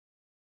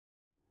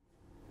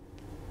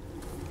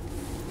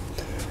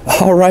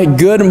All right,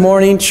 good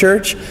morning,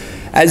 church.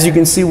 As you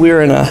can see,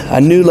 we're in a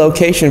new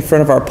location in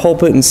front of our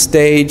pulpit and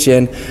stage,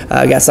 and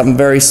I got something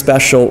very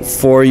special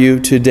for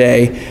you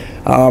today.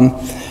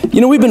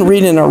 We've been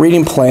reading our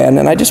reading plan,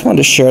 and I just wanted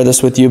to share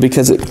this with you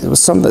because it was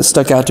something that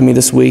stuck out to me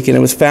this week, and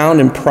it was found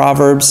in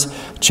Proverbs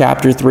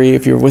chapter 3.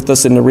 If you're with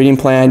us in the reading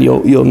plan,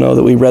 you'll know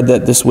that we read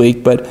that this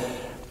week. But,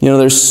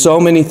 there's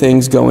so many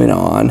things going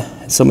on,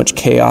 so much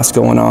chaos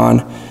going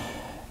on.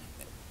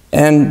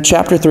 And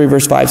chapter 3,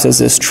 verse 5 says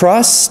this: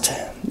 trust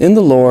in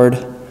the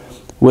Lord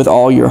with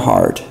all your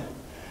heart.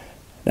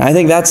 And I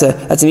think that's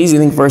an easy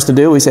thing for us to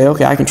do. We say,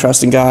 okay, I can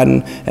trust in God,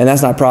 and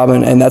that's not a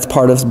problem, and that's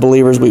part of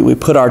believers. We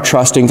put our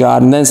trust in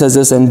God. And then it says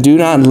this, and do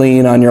not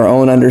lean on your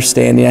own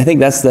understanding. I think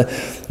that's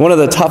one of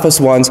the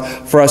toughest ones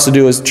for us to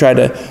do, is try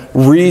to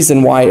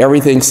reason why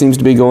everything seems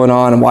to be going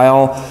on and why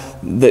all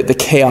the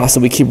chaos that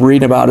we keep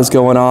reading about is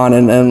going on.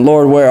 And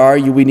Lord, where are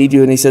you? We need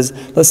you. And he says,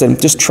 listen,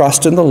 just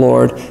trust in the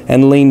Lord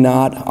and lean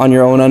not on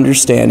your own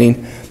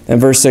understanding. And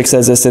verse 6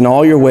 says this: in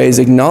all your ways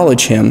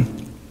acknowledge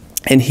him,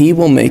 and he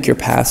will make your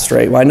path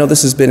straight. Well, I know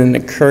this has been an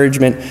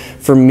encouragement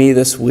for me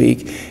this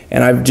week,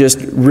 and I've just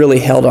really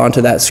held on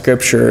to that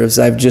scripture as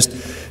I've just,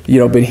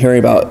 been hearing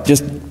about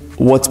just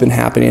what's been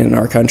happening in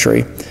our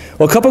country.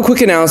 Well, a couple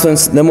quick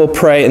announcements, then we'll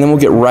pray, and then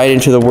we'll get right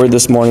into the word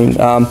this morning.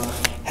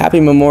 Happy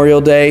Memorial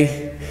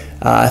Day.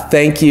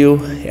 Thank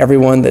you,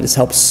 everyone that has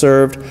helped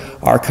serve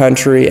our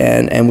country,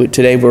 and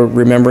today we're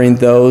remembering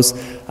those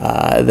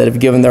that have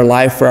given their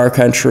life for our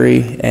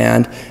country,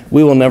 and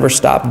we will never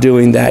stop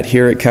doing that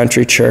here at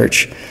Country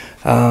Church.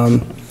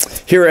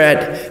 Here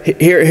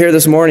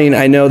this morning,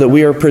 I know that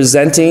we are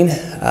presenting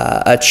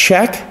a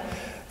check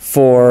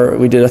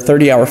we did a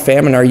 30-hour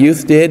famine. Our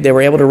youth did. They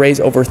were able to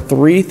raise over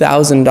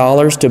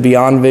 $3,000 to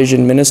Beyond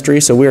Vision Ministry.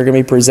 So we are going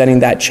to be presenting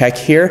that check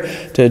here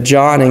to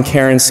John and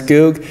Karen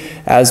Skoog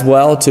as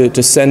well,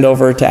 to send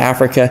over to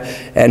Africa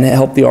and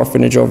help the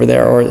orphanage over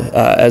there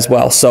as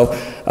well. So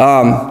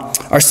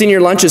our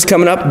senior lunch is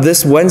coming up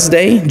this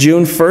Wednesday,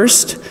 June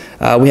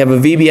 1st. We have a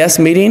VBS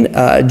meeting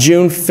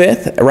June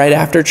 5th, right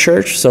after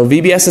church. So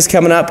VBS is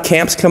coming up,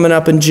 camp's coming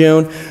up in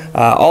June.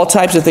 All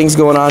types of things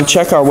going on.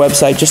 Check our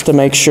website just to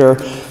make sure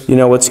you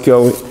know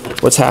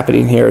what's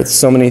happening here.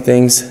 So many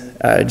things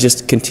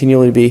just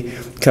continually be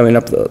coming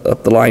up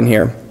the line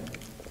here.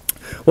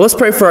 Well, let's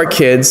pray for our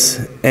kids.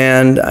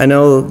 And I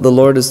know the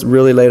Lord has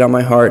really laid on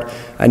my heart.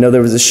 I know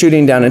there was a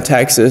shooting down in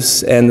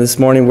Texas, and this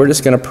morning we're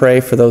just going to pray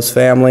for those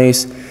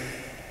families.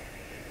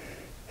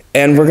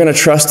 And we're going to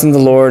trust in the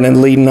Lord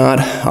and lean not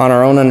on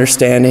our own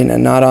understanding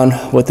and not on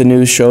what the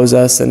news shows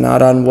us and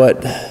not on what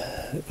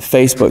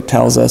Facebook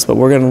tells us, but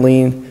we're going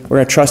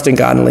to trust in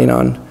God and lean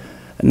on,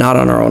 not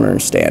on our own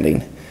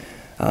understanding.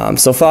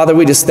 So Father,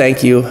 we just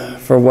thank you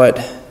for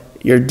what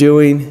you're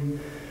doing.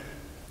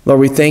 Lord,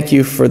 we thank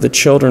you for the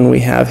children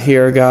we have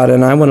here, God,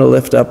 and I want to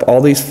lift up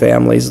all these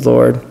families,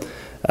 Lord,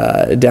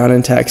 down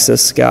in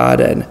Texas,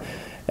 God,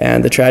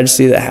 and the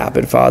tragedy that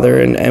happened,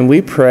 Father, and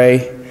we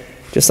pray,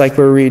 just like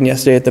we were reading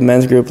yesterday at the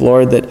men's group,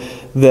 Lord, that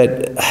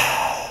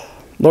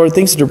Lord,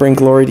 things to bring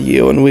glory to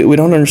you. And we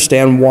don't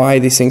understand why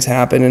these things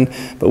happen,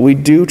 but we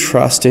do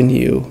trust in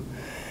you.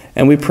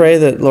 And we pray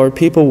that, Lord,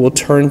 people will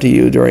turn to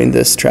you during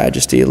this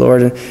tragedy,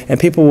 Lord, and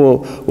people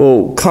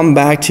will come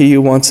back to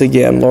you once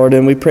again, Lord.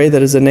 And we pray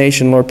that as a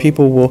nation, Lord,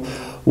 people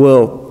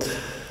will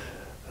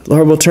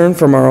turn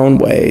from our own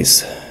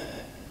ways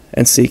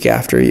and seek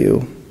after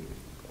you.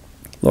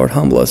 Lord,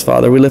 humble us,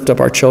 Father. We lift up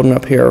our children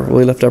up here.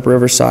 We lift up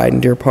Riverside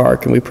and Deer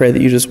Park, and we pray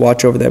that you just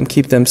watch over them,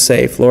 keep them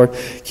safe. Lord,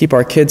 keep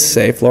our kids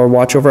safe. Lord,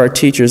 watch over our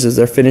teachers as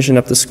they're finishing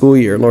up the school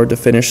year, Lord, to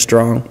finish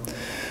strong.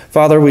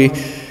 Father, we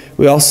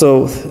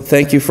also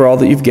thank you for all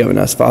that you've given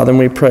us, Father, and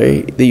we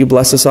pray that you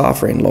bless this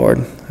offering,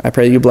 Lord. I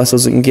pray that you bless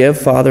those that can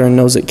give, Father, and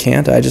those that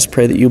can't. I just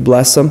pray that you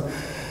bless them,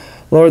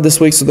 Lord, this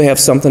week so they have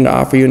something to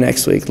offer you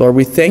next week. Lord,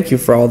 we thank you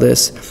for all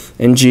this.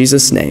 In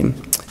Jesus' name.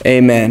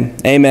 Amen.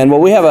 Amen. Well,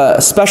 we have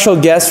a special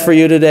guest for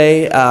you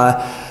today.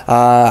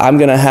 I'm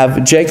going to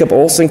have Jacob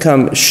Olson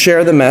come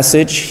share the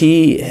message.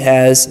 He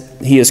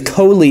is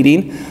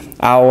co-leading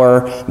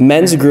our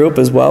men's group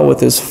as well with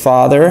his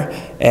father.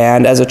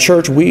 And as a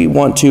church, we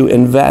want to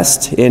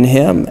invest in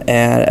him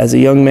and as a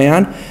young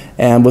man.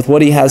 And with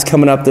what he has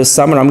coming up this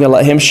summer, I'm going to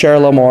let him share a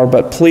little more.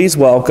 But please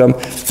welcome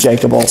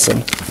Jacob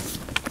Olson.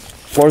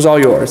 Floor's all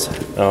yours.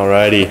 All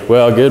righty.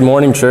 Well, good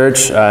morning,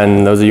 church.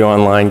 And those of you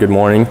online, good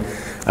morning.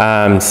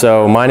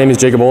 So my name is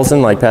Jacob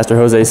Olson, like Pastor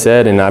Jose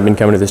said, and I've been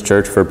coming to this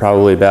church for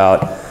probably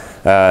about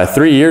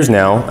 3 years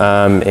now.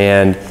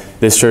 And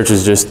this church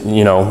has just,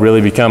 really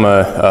become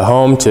a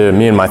home to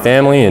me and my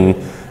family, and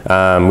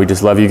we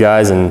just love you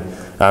guys. And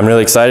I'm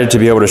really excited to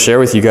be able to share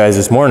with you guys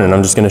this morning.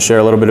 I'm just going to share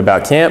a little bit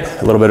about camp,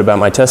 a little bit about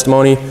my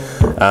testimony,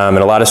 and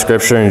a lot of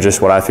scripture and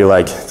just what I feel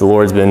like the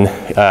Lord's been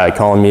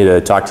calling me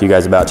to talk to you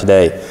guys about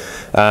today.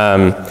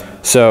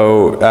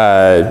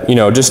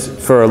 Just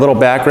for a little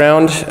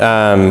background,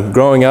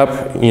 growing up,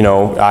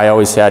 I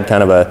always had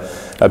kind of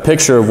a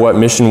picture of what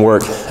mission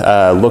work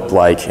looked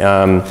like.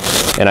 And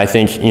I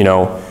think,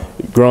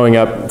 growing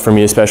up for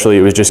me especially,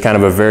 it was just kind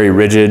of a very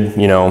rigid,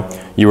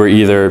 you were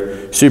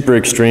either super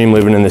extreme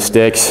living in the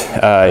sticks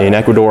in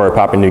Ecuador or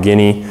Papua New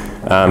Guinea,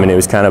 and it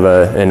was kind of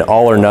an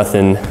all or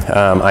nothing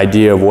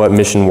idea of what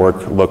mission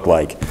work looked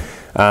like.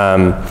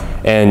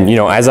 And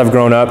as I've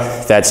grown up,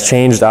 that's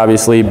changed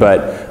obviously,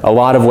 but a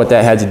lot of what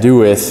that had to do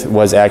with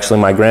was actually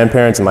my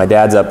grandparents and my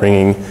dad's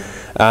upbringing.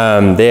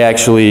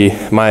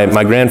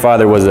 My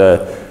grandfather was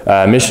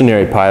a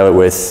missionary pilot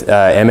with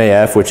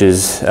MAF, which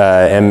is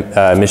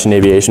Mission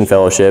Aviation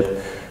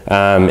Fellowship,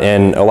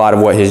 and a lot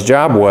of what his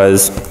job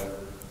was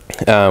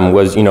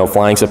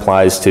flying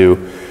supplies to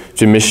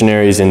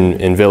missionaries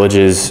in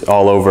villages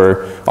all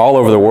over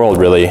the world,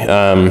 really.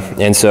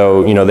 And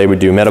so they would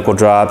do medical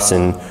drops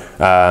and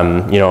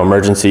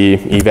emergency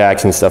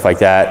evacs and stuff like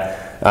that.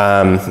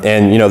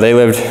 And they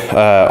lived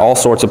all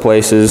sorts of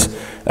places.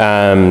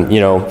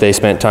 They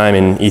spent time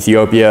in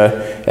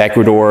Ethiopia,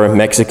 Ecuador,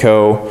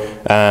 Mexico,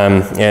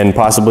 and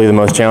possibly the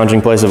most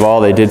challenging place of all,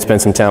 they did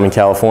spend some time in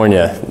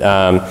California.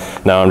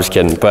 No, I'm just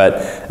kidding.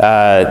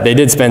 But they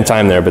did spend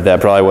time there, but that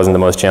probably wasn't the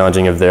most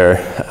challenging of their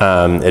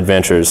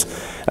adventures.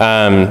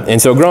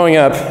 And so growing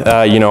up,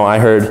 I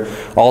heard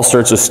all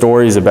sorts of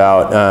stories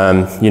about,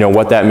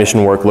 what that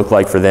mission work looked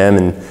like for them,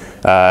 and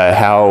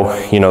how,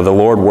 the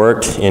Lord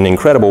worked in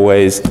incredible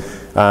ways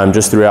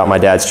just throughout my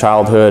dad's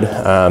childhood,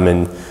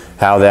 and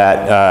how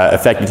that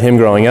affected him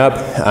growing up,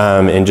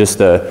 and just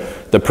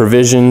the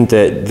provision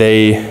that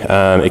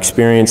they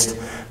experienced,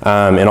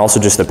 and also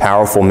just the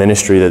powerful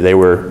ministry that they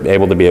were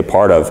able to be a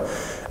part of.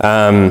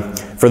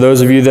 For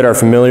those of you that are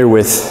familiar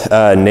with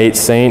Nate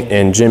Saint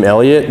and Jim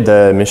Elliott,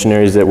 the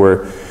missionaries that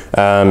were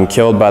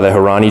killed by the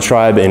Harani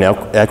tribe in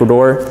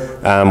Ecuador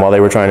while they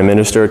were trying to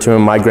minister to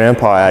him, my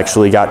grandpa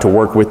actually got to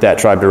work with that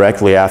tribe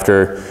directly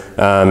after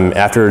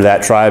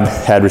that tribe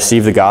had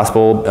received the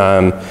gospel.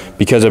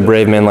 Because of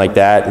brave men like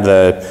that,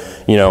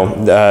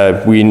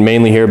 we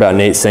mainly hear about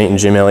Nate Saint and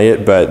Jim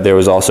Elliott, but there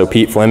was also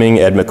Pete Fleming,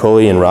 Ed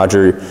McCulley, and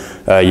Roger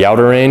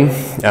Youderain,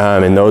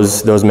 and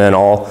those men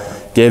all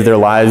gave their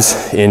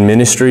lives in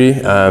ministry,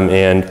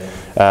 and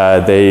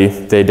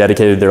they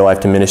dedicated their life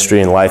to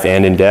ministry in life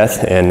and in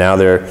death, and now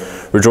they're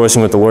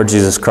rejoicing with the Lord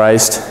Jesus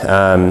Christ,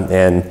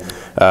 and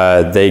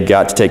they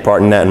got to take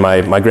part in that. And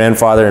my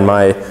grandfather and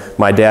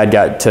my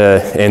dad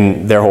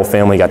and their whole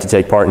family got to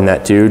take part in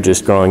that too,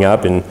 just growing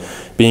up and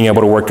being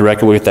able to work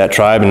directly with that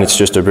tribe. And it's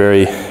just a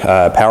very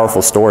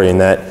powerful story,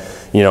 and that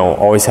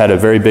always had a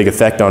very big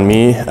effect on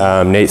me.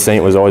 Nate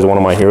Saint was always one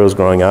of my heroes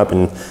growing up,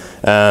 and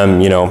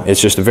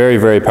it's just a very,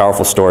 very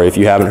powerful story. If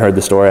you haven't heard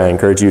the story, I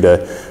encourage you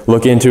to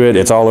look into it.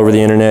 It's all over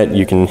the internet.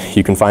 You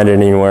can find it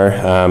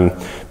anywhere.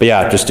 But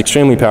yeah, just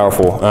extremely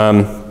powerful.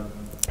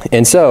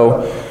 And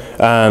so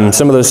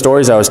some of those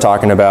stories I was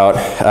talking about,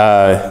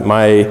 that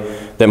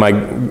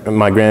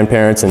my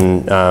grandparents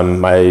and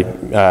my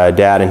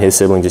dad and his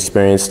siblings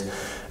experienced.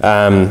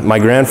 My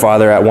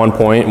grandfather, at one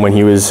point when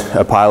he was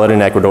a pilot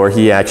in Ecuador,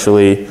 he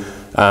actually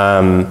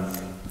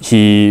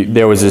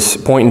there was this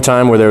point in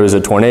time where there was a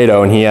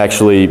tornado, and he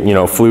actually,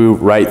 flew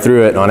right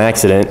through it on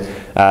accident.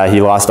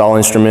 He lost all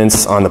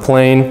instruments on the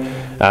plane,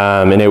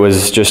 and it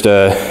was just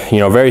a,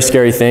 very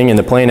scary thing, and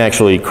the plane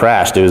actually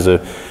crashed. It was a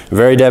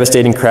very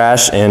devastating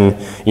crash, and,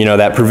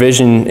 that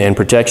provision and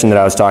protection that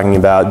I was talking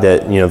about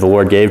that, the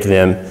Lord gave to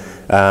them,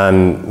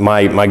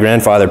 my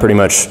grandfather pretty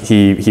much,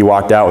 he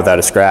walked out without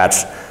a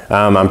scratch.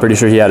 I'm pretty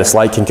sure he had a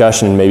slight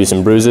concussion and maybe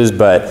some bruises,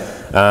 but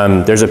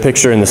there's a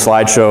picture in the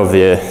slideshow of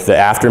the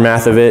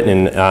aftermath of it,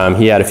 and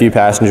he had a few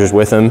passengers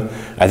with him.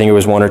 I think it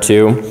was one or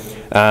two.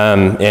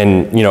 And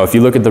if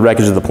you look at the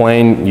wreckage of the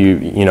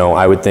plane,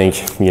 I would think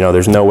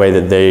there's no way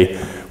that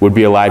they would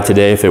be alive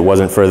today if it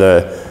wasn't for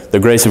the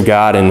grace of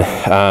God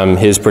and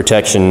His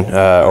protection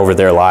over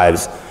their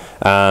lives.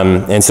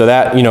 And so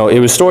that it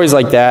was stories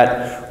like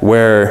that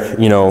where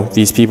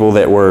these people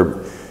that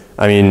were,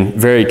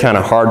 very kind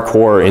of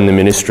hardcore in the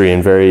ministry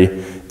and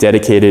very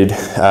dedicated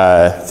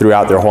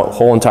throughout their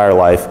whole entire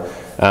life.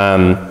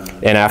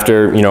 And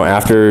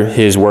after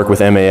his work with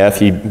MAF,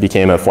 he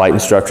became a flight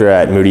instructor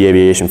at Moody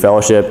Aviation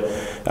Fellowship.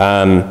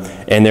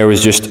 And there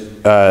was just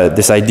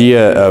this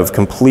idea of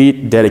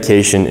complete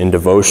dedication and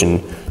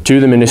devotion to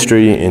the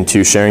ministry and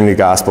to sharing the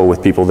gospel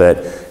with people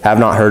that have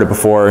not heard it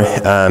before.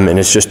 And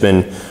it's just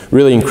been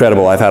really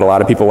incredible. I've had a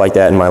lot of people like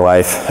that in my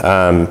life.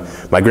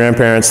 My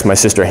grandparents, my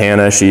sister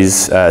Hannah,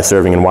 she's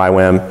serving in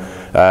YWAM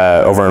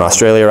over in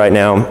Australia right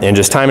now, and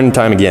just time and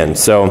time again.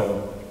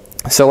 So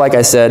like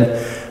I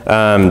said,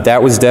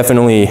 that was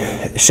definitely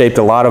shaped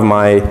a lot of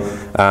my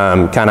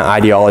kind of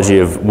ideology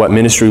of what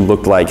ministry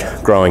looked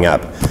like growing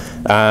up.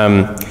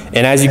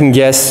 And as you can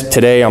guess,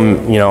 today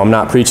I'm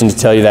not preaching to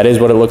tell you that is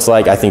what it looks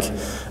like. I think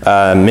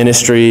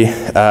ministry,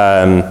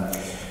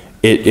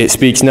 it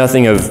speaks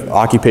nothing of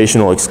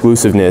occupational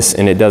exclusiveness,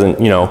 and it doesn't,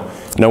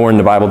 nowhere in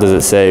the Bible does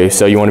it say,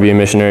 so you want to be a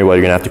missionary, well,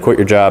 you're going to have to quit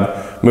your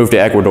job, move to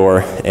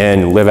Ecuador,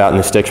 and live out in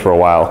the sticks for a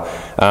while.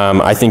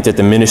 I think that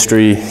the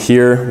ministry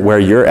here, where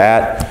you're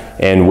at,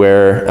 and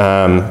where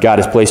God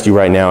has placed you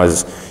right now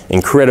is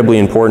incredibly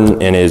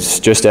important and is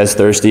just as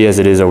thirsty as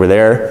it is over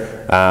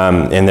there.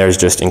 And there's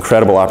just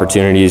incredible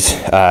opportunities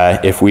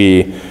if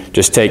we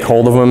just take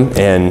hold of them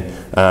and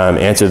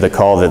answer the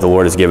call that the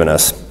Lord has given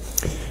us.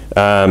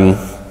 And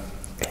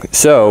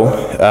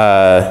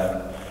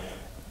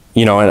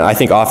I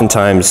think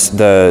oftentimes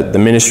the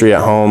ministry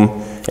at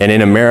home and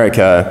in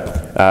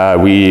America,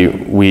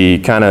 we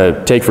kind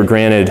of take for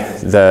granted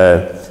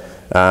the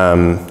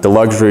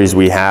luxuries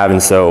we have,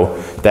 and so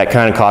that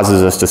kind of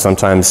causes us to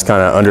sometimes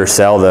kind of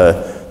undersell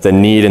the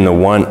need and the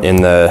want and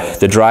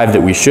the drive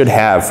that we should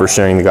have for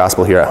sharing the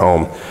gospel here at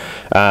home.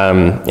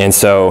 And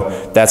so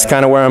that's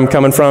kind of where I'm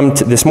coming from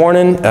this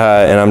morning,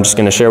 and I'm just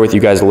going to share with you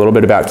guys a little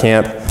bit about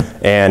camp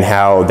and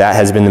how that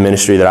has been the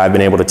ministry that I've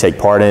been able to take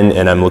part in,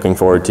 and I'm looking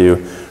forward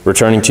to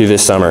returning to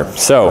this summer.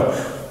 So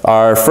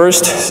our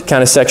first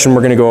kind of section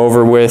we're going to go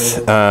over with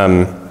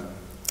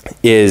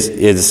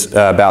is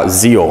about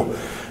zeal.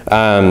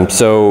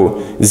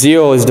 So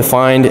zeal is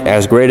defined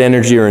as great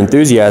energy or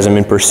enthusiasm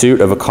in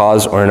pursuit of a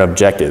cause or an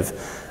objective.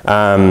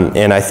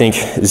 And I think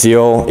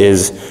zeal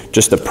is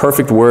just the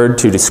perfect word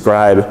to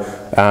describe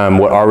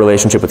what our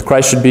relationship with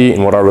Christ should be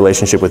and what our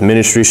relationship with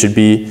ministry should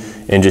be,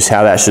 and just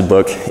how that should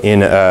look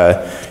in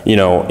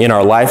in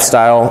our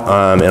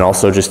lifestyle and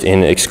also just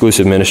in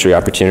exclusive ministry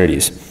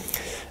opportunities.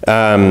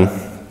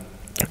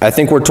 I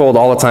think we're told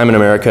all the time in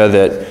America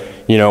that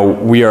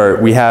we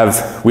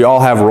all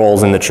have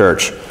roles in the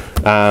church.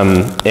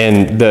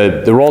 And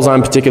the roles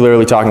I'm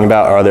particularly talking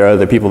about are there are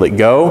the people that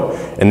go,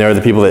 and there are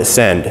the people that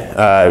send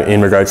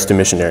in regards to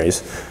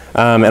missionaries.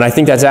 And I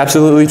think that's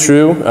absolutely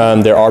true.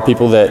 There are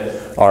people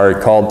that are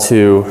called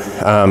to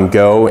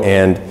go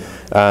and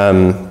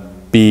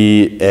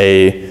be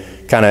a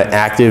kind of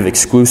active,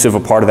 exclusive a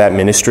part of that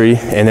ministry.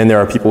 And then there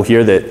are people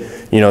here that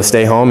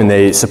stay home and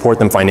they support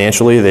them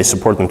financially. They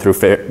support them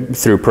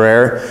through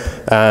prayer.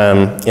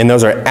 And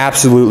those are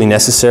absolutely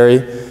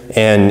necessary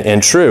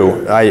and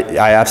true.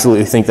 I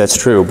absolutely think that's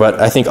true. But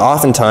I think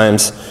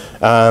oftentimes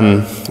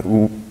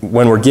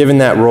when we're given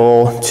that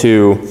role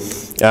to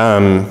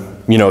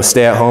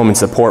stay at home and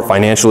support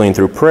financially and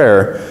through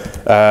prayer,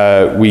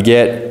 we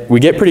get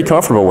pretty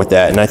comfortable with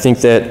that. And I think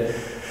that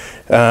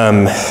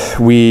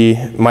we,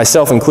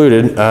 myself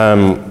included,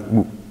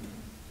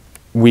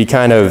 we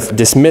kind of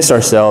dismiss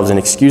ourselves and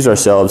excuse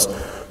ourselves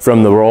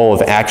from the role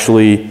of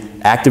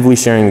actively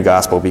sharing the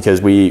gospel,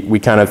 because we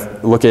kind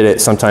of look at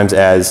it sometimes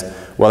as,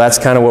 well, that's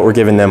kind of what we're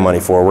giving them money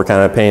for. We're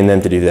kind of paying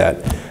them to do that.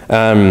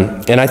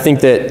 And I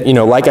think that,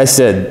 like I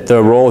said,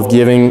 the role of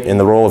giving and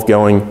the role of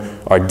going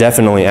are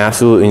definitely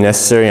absolutely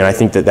necessary, and I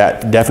think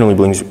that definitely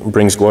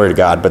brings glory to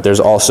God. But there's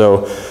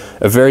also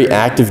a very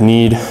active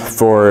need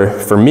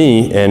for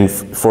me and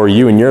for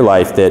you in your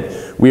life,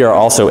 that we are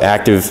also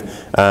active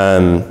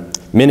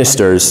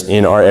ministers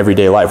in our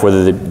everyday life,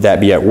 whether that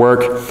be at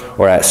work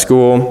or at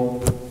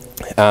school.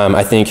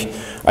 I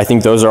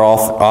think those are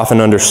often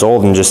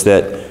undersold, and just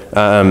that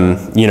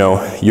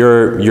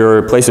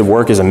your place of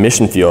work is a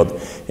mission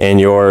field, and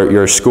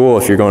your school,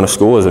 if you're going to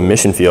school, is a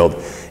mission field,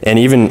 and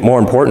even more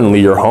importantly,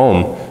 your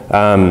home.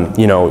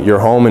 Your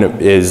home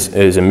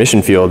is a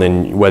mission field,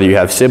 and whether you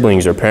have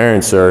siblings or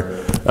parents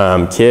or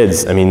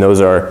kids, I mean,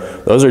 those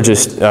are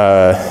just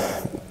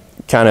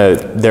kind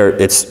of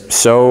it's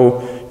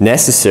so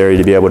necessary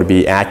to be able to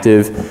be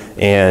active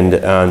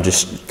and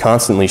just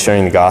constantly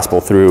sharing the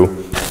gospel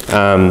through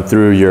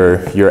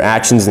your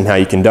actions and how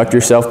you conduct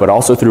yourself, but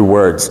also through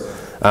words.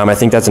 I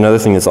think that's another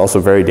thing that's also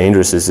very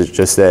dangerous, is it's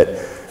just that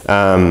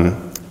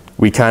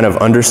we kind of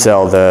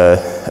undersell the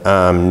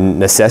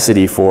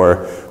necessity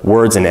for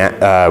words and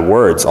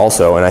words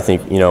also. And I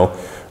think,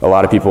 a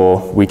lot of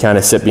people, we kind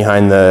of sit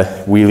behind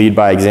we lead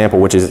by example,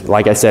 which is,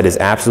 like I said, is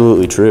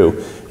absolutely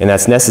true, and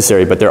that's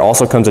necessary. But there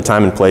also comes a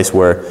time and place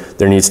where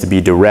there needs to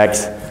be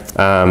direct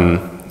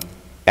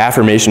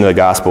affirmation of the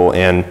gospel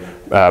and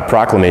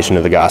proclamation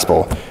of the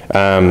gospel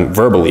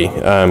verbally,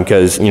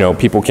 because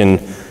people can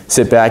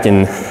sit back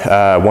and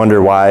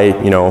wonder why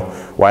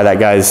that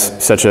guy's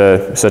such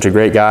a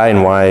great guy,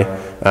 and why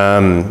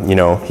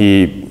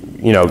he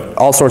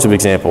all sorts of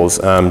examples,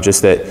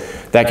 just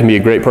that can be a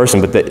great person,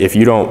 but that if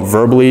you don't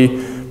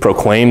verbally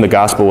proclaim the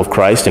gospel of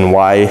Christ and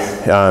why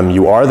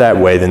you are that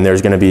way, then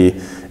there's going to be,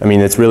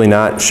 it's really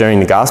not sharing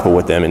the gospel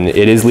with them. And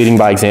it is leading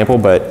by example,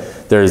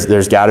 but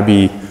there's got to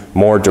be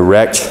more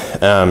direct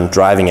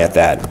driving at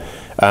that.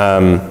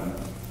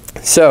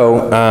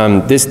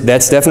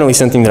 That's definitely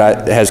something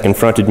that has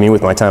confronted me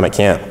with my time at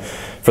camp.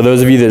 For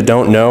those of you that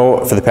don't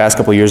know, for the past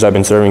couple of years I've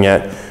been serving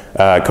at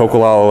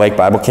Kokolala Lake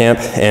Bible Camp,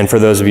 and for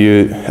those of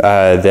you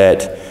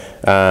that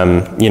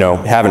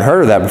haven't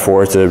heard of that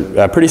before, it's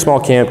a pretty small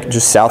camp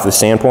just south of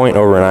Sandpoint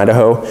over in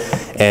Idaho,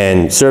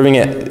 and serving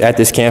at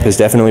this camp has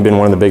definitely been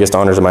one of the biggest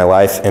honors of my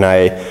life. And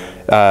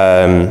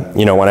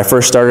when I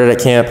first started at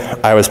camp,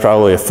 I was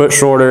probably a foot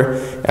shorter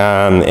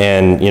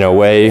and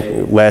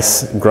way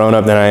less grown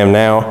up than I am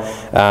now,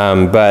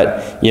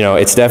 but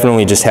it's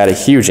definitely just had a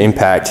huge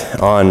impact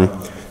on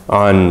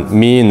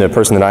me and the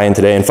person that I am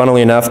today. And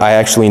funnily enough, I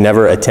actually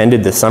never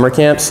attended the summer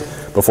camps.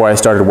 before I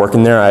started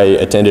working there, I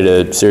attended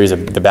a series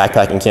of the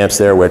backpacking camps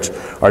there, which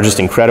are just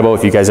incredible.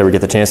 If you guys ever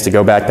get the chance to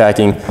go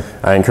backpacking,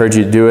 I encourage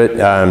you to do it.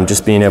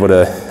 Just being able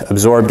to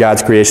absorb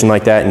God's creation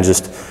like that and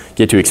just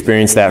get to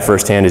experience that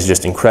firsthand is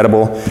just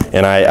incredible,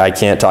 and I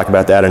can't talk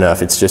about that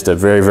enough. It's just a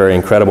very, very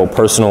incredible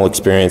personal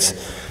experience.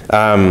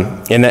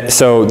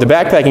 So the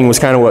backpacking was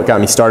kind of what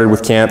got me started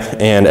with camp,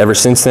 and ever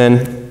since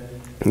then,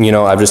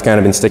 I've just kind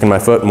of been sticking my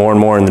foot more and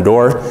more in the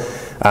door.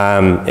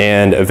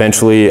 And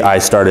eventually I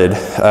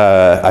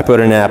put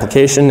in an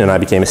application and I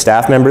became a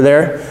staff member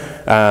there.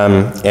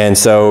 And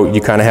so you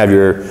kind of have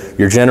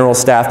your general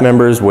staff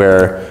members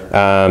where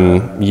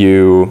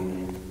you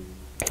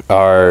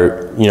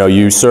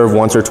serve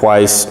once or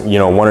twice,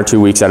 1 or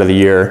 2 weeks out of the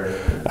year,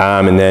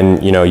 and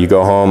then, you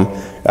go home.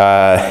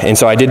 And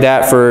so I did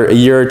that for a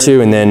year or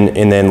two, and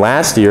then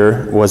last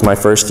year was my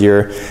first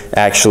year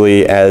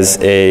actually as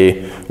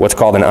what's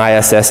called an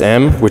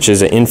ISSM, which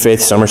is an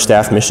In-Faith Summer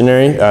Staff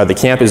Missionary. The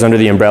camp is under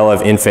the umbrella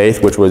of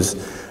In-Faith, which was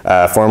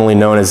formerly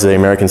known as the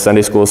American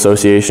Sunday School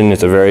Association.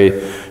 It's a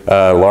very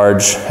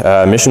large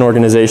mission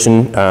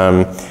organization,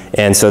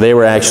 and so they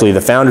were actually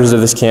the founders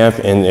of this camp,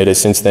 and it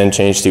has since then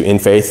changed to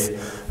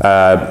In-Faith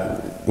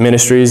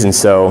Ministries. And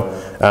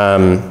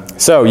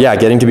so yeah,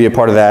 getting to be a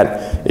part of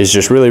that is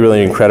just really,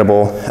 really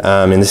incredible,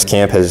 and this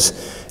camp has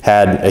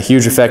had a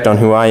huge effect on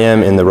who I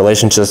am, and the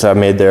relationships I've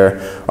made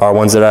there are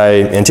ones that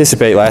I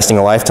anticipate lasting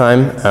a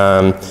lifetime,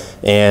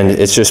 and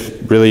it's just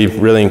really,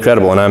 really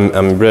incredible, and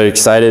I'm really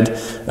excited.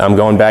 I'm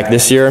going back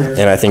this year,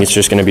 and I think it's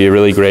just going to be a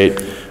really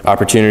great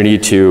opportunity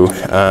to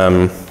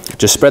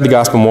just spread the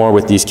gospel more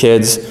with these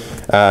kids.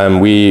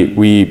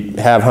 We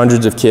have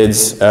hundreds of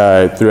kids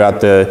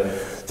throughout the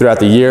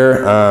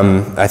year.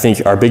 I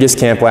think our biggest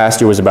camp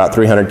last year was about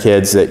 300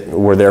 kids that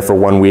were there for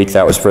 1 week.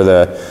 That was for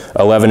the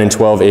 11 and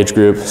 12 age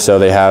group. So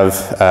they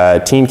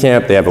have teen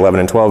camp, they have 11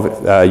 and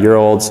 12 year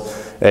olds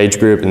age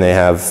group, and they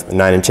have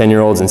 9 and 10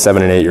 year olds and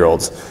 7 and 8 year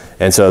olds.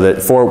 And so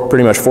that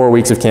pretty much 4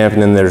 weeks of camp,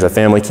 and then there's a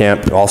family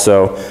camp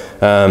also.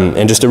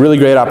 And just a really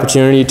great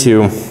opportunity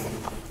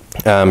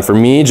for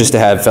me just to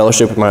have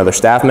fellowship with my other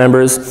staff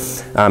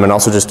members, and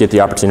also just get the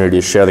opportunity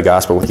to share the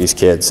gospel with these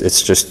kids.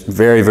 It's just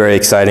very, very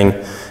exciting,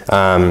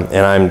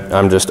 and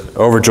I'm just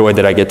overjoyed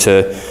that I get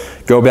to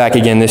go back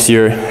again this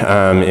year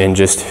and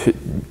just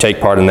take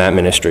part in that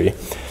ministry.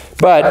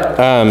 But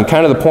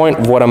kind of the point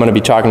of what I'm going to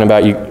be talking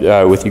about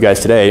with you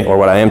guys today, or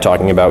what I am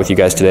talking about with you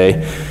guys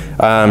today,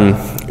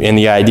 in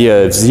the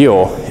idea of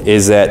zeal,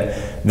 is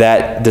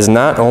that does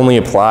not only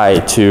apply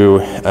to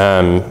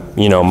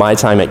my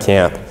time at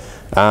camp.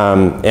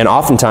 And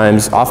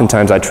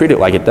oftentimes I treat it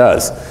like it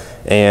does.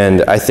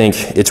 And I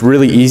think it's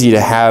really easy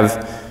to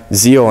have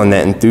zeal and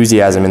that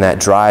enthusiasm and that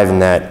drive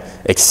and that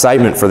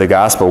excitement for the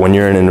gospel when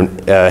you're in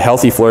a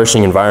healthy,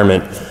 flourishing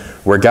environment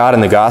where God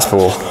and the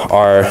gospel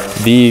are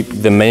the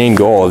main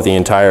goal of the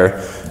entire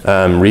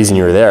reason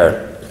you're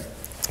there.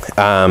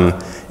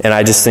 And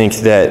I just think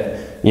that,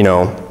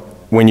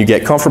 when you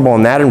get comfortable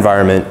in that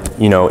environment,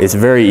 it's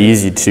very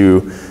easy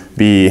to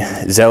be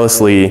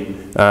zealously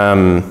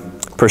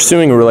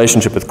pursuing a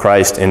relationship with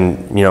Christ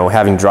and,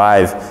 having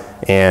drive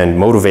and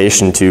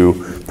motivation to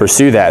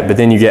pursue that. But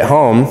then you get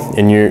home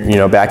and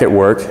you're, back at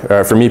work.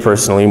 For me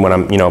personally, when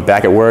I'm,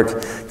 back at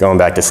work, going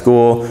back to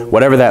school,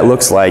 whatever that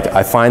looks like,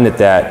 I find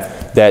that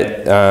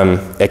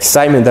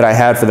excitement that I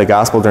had for the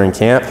gospel during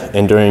camp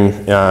and during,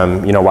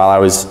 while I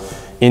was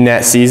in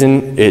that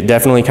season, it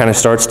definitely kind of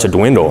starts to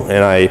dwindle.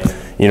 And I,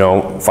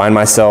 find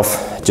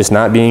myself just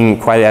not being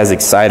quite as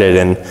excited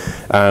and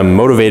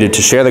motivated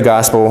to share the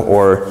gospel,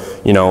 or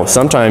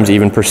sometimes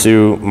even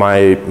pursue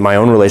my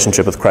own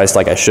relationship with Christ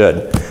like I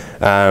should.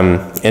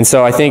 And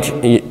so I think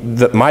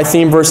my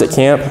theme verse at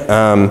camp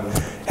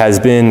has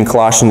been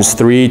Colossians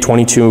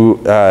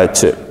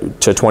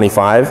 3:22 to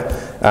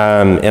 25,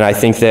 and I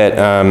think that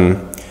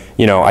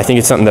I think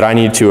it's something that I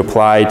need to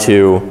apply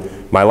to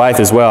my life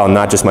as well,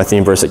 not just my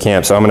theme verse at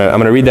camp. So I'm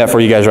gonna read that for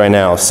you guys right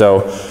now.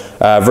 So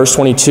verse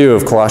 22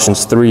 of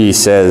Colossians 3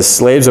 says,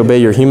 "Slaves, obey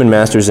your human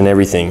masters in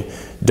everything.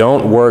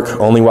 Don't work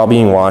only while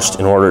being watched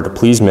in order to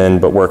please men,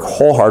 but work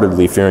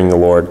wholeheartedly, fearing the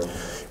Lord.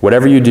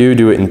 Whatever you do,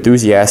 do it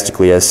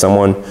enthusiastically as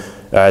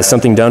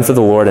something done for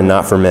the Lord and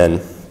not for men."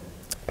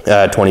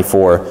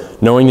 24,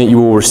 "Knowing that you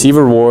will receive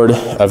a reward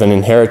of an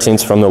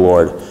inheritance from the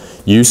Lord.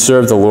 You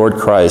serve the Lord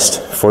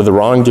Christ, for the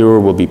wrongdoer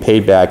will be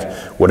paid back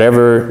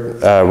whatever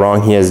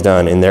wrong he has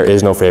done, and there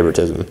is no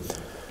favoritism."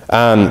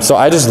 So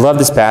I just love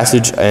this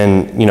passage,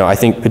 and I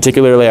think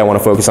particularly I want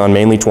to focus on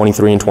mainly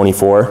 23 and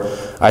 24.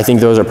 I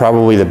think those are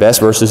probably the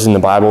best verses in the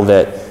Bible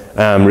that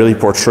really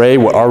portray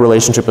what our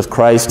relationship with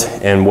Christ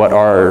and what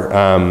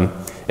our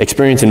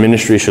experience in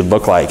ministry should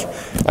look like.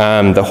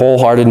 The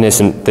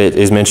wholeheartedness that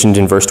is mentioned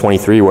in verse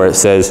 23, where it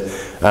says,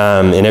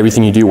 "In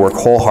everything you do, work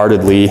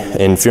wholeheartedly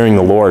in fearing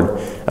the Lord."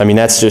 I mean,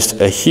 that's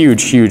just a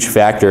huge, huge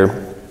factor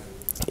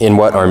in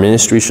what our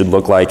ministry should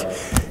look like,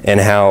 and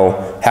how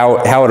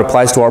it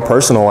applies to our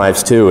personal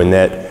lives too. And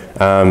that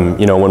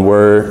when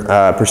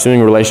we're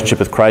pursuing a relationship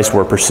with Christ,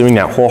 we're pursuing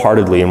that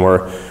wholeheartedly, and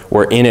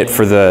we're in it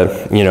for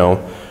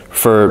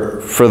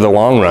for the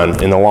long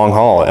run, in the long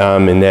haul,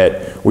 and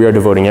that we are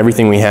devoting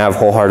everything we have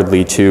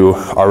wholeheartedly to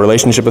our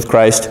relationship with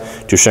Christ,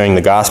 to sharing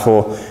the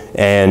gospel,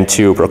 and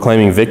to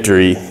proclaiming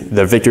victory,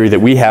 the victory that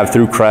we have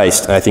through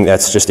Christ. And I think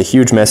that's just a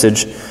huge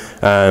message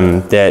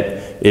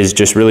that is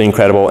just really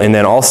incredible. And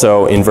then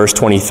also in verse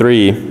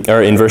 23,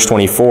 or in verse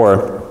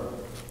 24,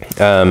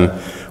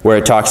 where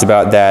it talks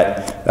about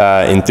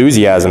that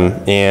enthusiasm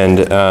and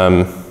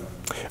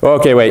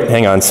okay, wait,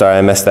 hang on, sorry,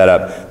 I messed that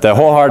up. The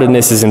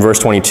wholeheartedness is in verse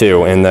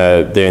 22, and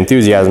the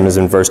enthusiasm is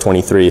in verse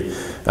 23.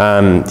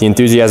 The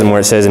enthusiasm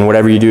where it says, and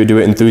whatever you do, do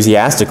it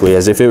enthusiastically,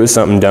 as if it was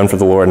something done for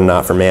the Lord and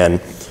not for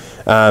man.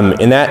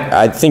 And that,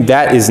 I think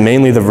that is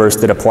mainly the verse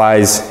that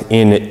applies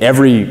in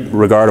every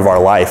regard of our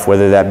life,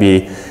 whether that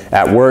be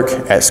at work,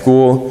 at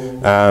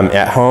school,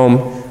 at home.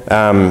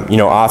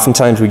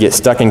 Oftentimes we get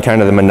stuck in kind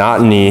of the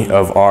monotony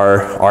of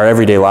our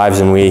everyday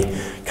lives, and we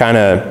kind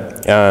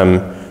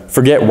of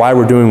forget why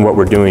we're doing what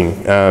we're doing.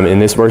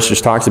 And this verse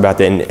just talks about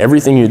that. And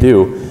everything you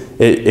do,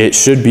 it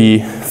should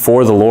be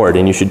for the Lord,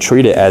 and you should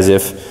treat it as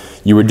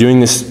if you were doing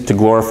this to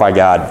glorify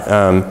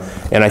God.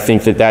 And I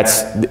think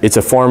that it's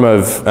a form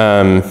of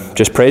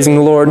just praising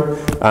the Lord,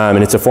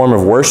 and it's a form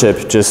of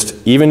worship, just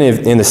even if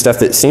in the stuff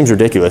that seems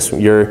ridiculous.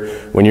 When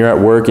you're at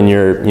work and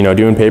you're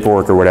doing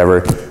paperwork or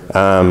whatever,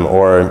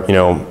 or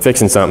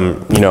fixing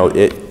something,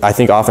 I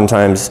think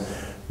oftentimes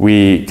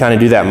we kind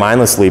of do that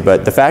mindlessly,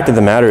 but the fact of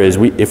the matter is,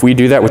 if we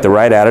do that with the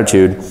right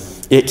attitude,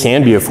 it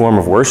can be a form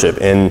of worship.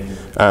 And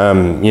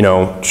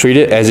treat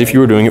it as if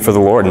you were doing it for the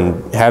Lord,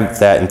 and have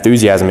that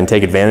enthusiasm and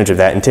take advantage of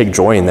that and take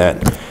joy in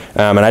that.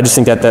 And I just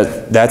think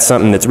that's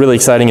something that's really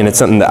exciting, and it's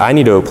something that I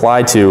need to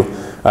apply to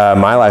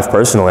my life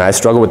personally. I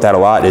struggle with that a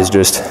lot, is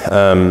just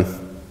kind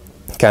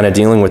of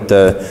dealing with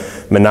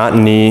the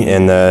monotony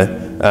and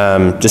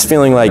the just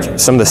feeling like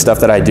some of the stuff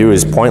that I do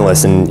is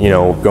pointless, and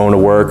going to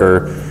work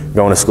or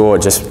going to school,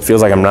 it just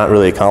feels like I'm not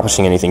really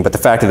accomplishing anything. But the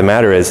fact of the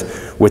matter is,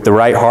 with the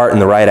right heart and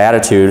the right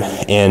attitude,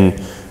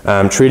 and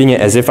treating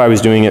it as if I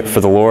was doing it for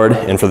the Lord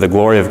and for the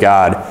glory of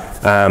God,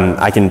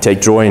 I can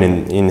take joy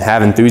and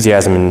have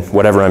enthusiasm in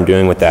whatever I'm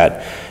doing with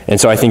that. And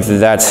so I think that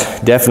that's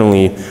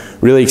definitely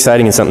really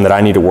exciting and something that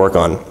I need to work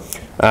on.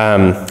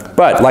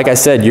 But like I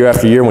said, year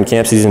after year, when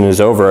camp season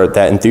is over,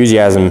 that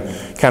enthusiasm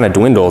kind of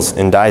dwindles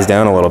and dies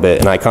down a little bit.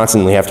 And I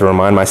constantly have to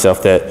remind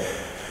myself that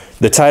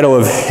the title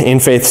of In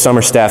Faith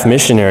Summer Staff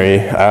Missionary,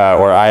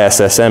 or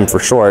ISSM for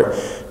short,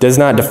 does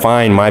not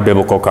define my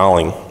biblical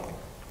calling.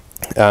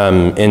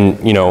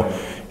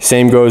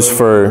 Same goes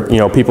for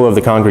people of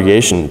the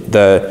congregation.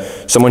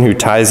 Someone who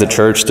ties the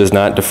church does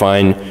not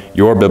define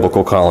your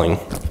biblical calling.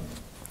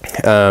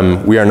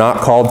 We are not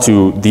called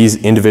to these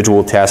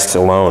individual tasks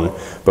alone,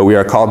 but we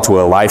are called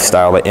to a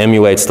lifestyle that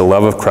emulates the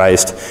love of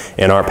Christ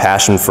and our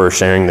passion for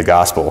sharing the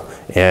gospel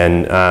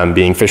and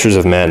being fishers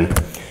of men.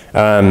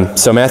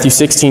 So Matthew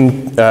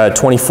 16,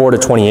 24 to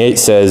 28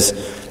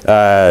 says,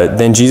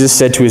 then Jesus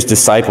said to his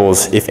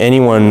disciples, if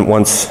anyone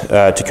wants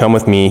to come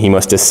with me, he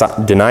must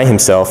deny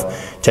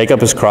himself, take up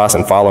his cross,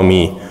 and follow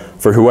me.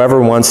 For whoever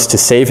wants to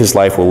save his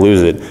life will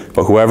lose it,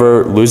 but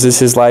whoever loses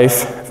his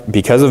life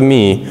because of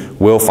me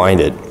will find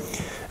it.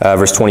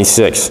 Verse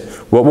 26,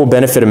 what will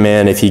benefit a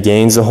man if he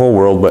gains the whole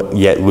world but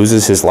yet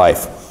loses his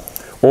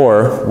life?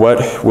 Or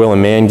what will a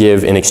man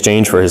give in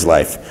exchange for his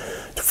life?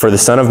 For the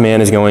Son of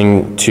Man is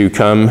going to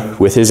come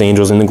with his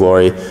angels in the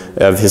glory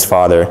of his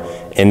Father,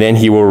 and then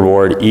he will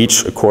reward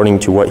each according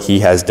to what he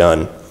has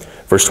done.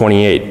 Verse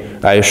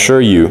 28, I assure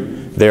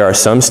you, there are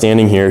some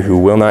standing here who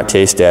will not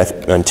taste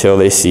death until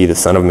they see the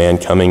Son of Man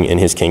coming in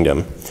his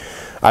kingdom.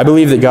 I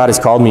believe that God has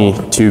called me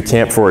to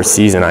camp for a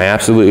season. I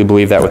absolutely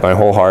believe that with my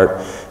whole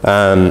heart,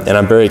 and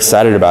I'm very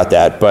excited about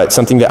that. But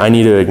something that I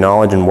need to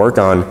acknowledge and work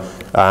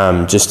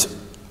on, just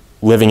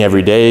living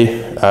every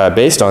day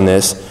based on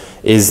this,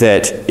 is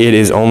that it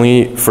is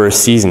only for a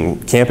season.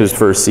 Camp is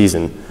for a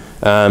season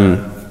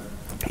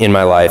in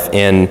my life.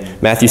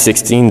 And Matthew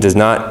 16 does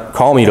not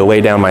call me to lay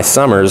down my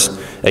summers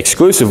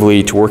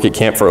exclusively to work at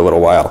camp for a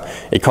little while.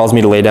 It calls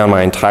me to lay down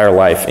my entire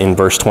life in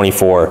verse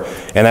 24.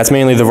 And that's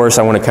mainly the verse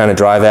I want to kind of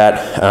drive at.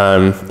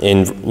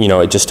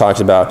 It just talks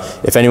about,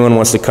 if anyone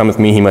wants to come with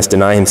me, he must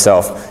deny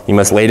himself. He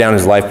must lay down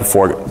his life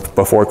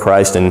before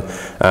Christ and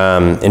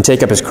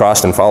take up his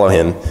cross and follow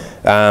him.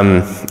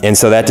 And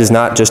so that does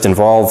not just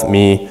involve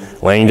me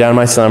laying down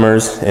my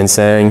summers and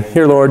saying,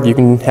 here, Lord, you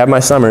can have my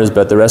summers,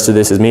 but the rest of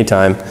this is me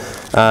time.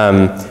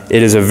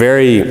 It is a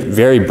very,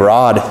 very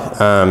broad,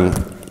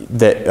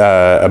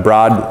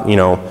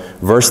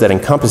 verse that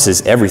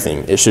encompasses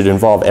everything. It should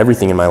involve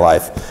everything in my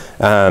life.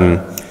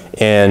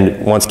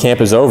 And once camp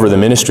is over, the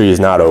ministry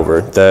is not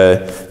over.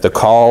 The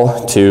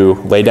call to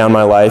lay down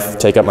my life,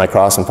 take up my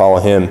cross, and follow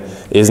him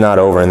is not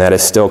over, and that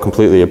is still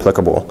completely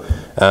applicable.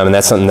 And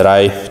that's something that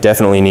I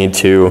definitely need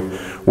to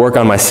work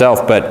on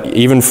myself. But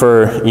even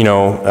for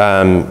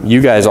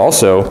you guys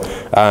also,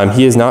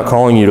 he is not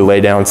calling you to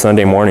lay down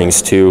Sunday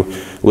mornings to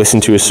listen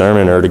to a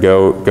sermon or to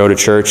go to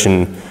church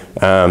and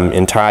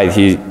tithe.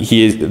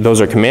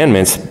 Those are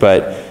commandments,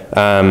 but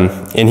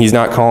And he's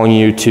not calling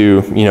you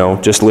to,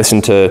 just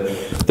listen to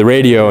the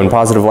radio and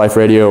Positive Life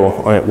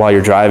Radio while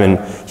you're driving.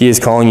 He is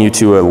calling you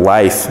to a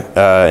life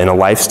and a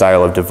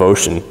lifestyle of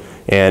devotion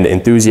and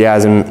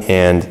enthusiasm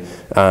and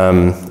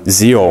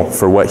zeal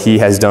for what he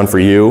has done for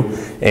you,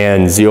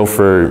 and zeal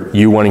for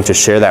you wanting to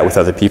share that with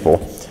other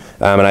people.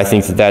 And I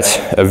think that that's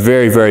a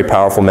very, very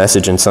powerful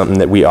message, and something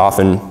that we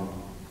often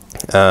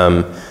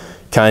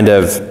kind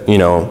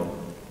of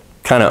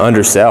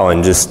undersell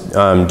and just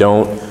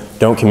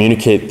don't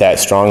communicate that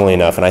strongly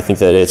enough. And I think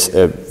that it's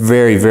a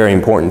very, very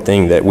important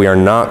thing, that we are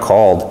not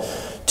called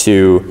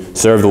to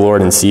serve the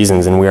Lord in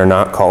seasons, and we are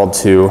not called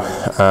to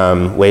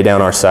lay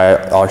down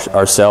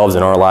ourselves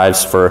and our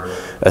lives for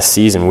a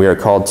season. We are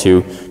called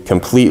to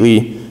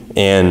completely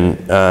and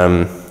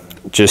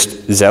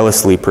just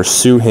zealously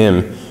pursue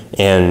him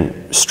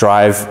and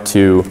strive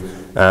to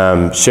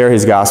share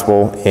his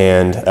gospel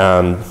and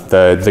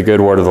the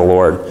good word of the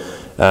Lord.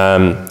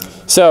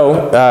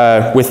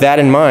 So with that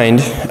in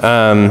mind,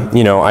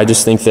 I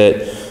just think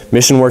that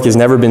mission work has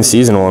never been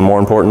seasonal, and more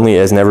importantly, it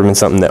has never been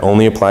something that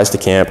only applies to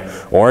camp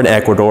or in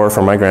Ecuador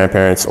for my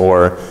grandparents,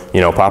 or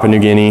Papua New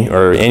Guinea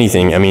or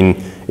anything. I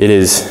mean, it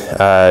is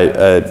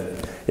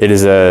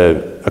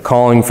a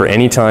calling for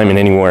any time and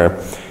anywhere,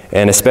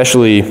 and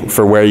especially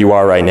for where you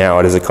are right now.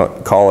 It is a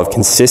call of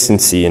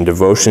consistency and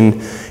devotion,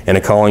 and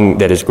a calling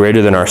that is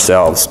greater than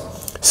ourselves.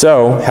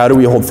 So how do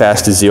we hold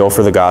fast to zeal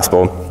for the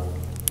gospel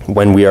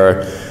when we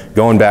are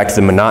going back to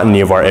the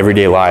monotony of our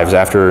everyday lives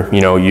after,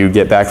 you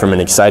get back from an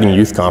exciting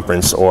youth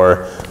conference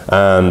or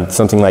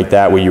something like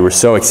that, where you were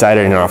so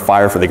excited and on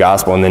fire for the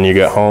gospel, and then you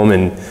get home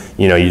and,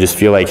 you just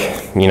feel like,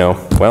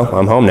 well,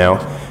 I'm home now.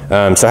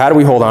 So how do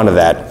we hold on to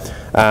that?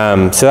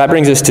 So that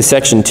brings us to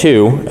section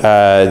 2,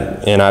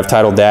 and I've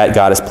titled that,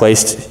 God has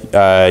placed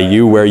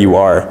you where you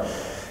are.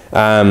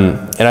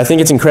 And I think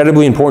it's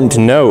incredibly important to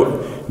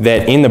note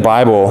that in the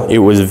Bible, it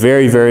was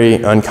very, very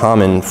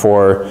uncommon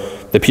for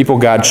the people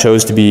God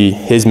chose to be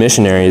his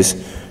missionaries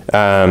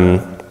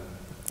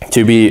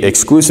to be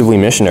exclusively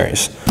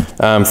missionaries.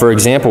 For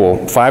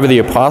example, 5 of the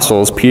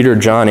apostles, Peter,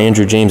 John,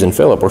 Andrew, James, and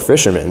Philip, were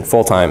fishermen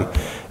full-time.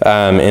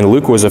 And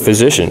Luke was a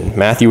physician.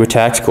 Matthew, a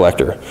tax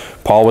collector.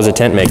 Paul was a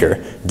tent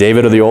maker.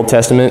 David of the Old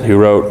Testament, who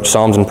wrote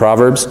Psalms and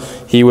Proverbs,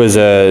 he was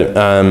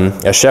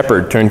a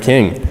shepherd turned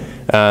king.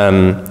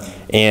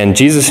 And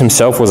Jesus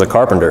himself was a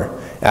carpenter.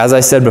 As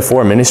I said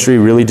before, ministry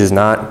really does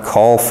not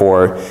call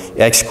for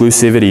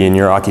exclusivity in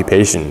your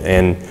occupation.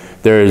 And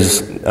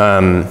there's,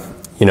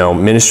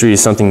 ministry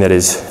is something that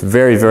is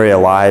very, very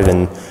alive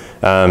and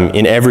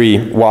in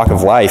every walk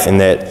of life,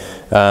 and that,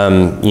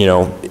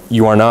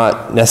 you are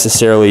not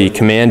necessarily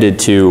commanded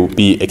to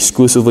be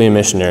exclusively a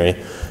missionary,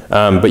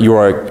 but you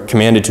are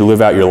commanded to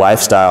live out your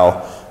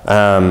lifestyle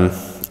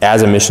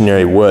as a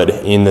missionary would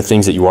in the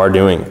things that you are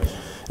doing.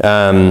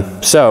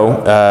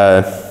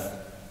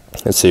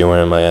 Let's see, where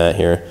am I at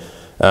here?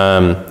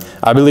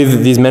 I believe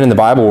that these men in the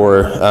Bible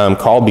were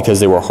called because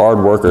they were hard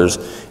workers,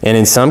 and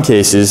in some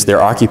cases,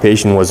 their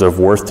occupation was of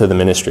worth to the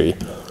ministry.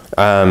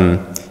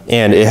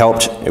 And it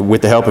helped,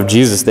 with the help of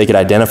Jesus, they could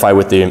identify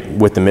with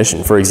the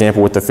mission. For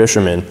example, with the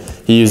fishermen,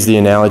 he used the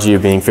analogy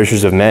of being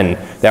fishers of men.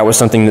 That was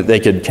something that they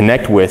could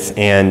connect with,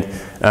 and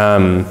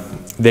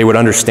they would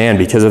understand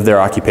because of their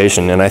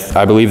occupation. And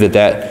I believe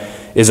that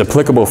is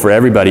applicable for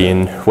everybody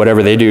in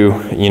whatever they do,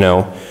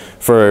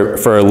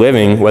 for a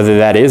living, whether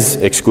that is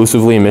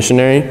exclusively a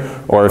missionary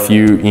or if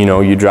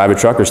you drive a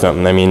truck or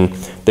something. I mean,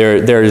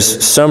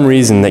 there's some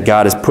reason that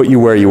God has put you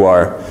where you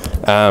are.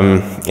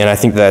 And I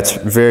think that's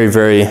very,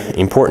 very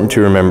important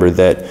to remember,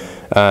 that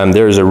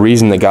there is a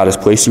reason that God has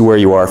placed you where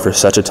you are for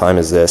such a time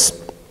as this.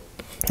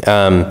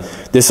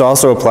 This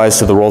also applies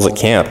to the roles at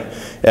camp.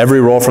 Every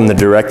role, from the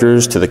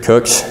directors to the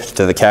cooks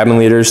to the cabin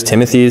leaders,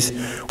 Timothys,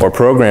 or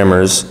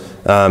programmers,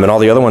 and all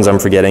the other ones I'm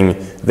forgetting,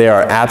 they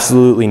are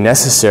absolutely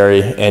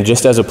necessary and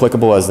just as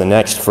applicable as the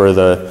next for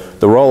the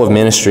role of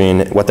ministry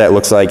and what that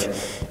looks like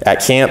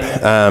at camp.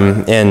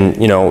 And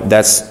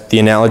that's the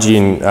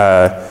analogy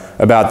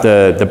about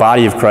the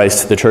body of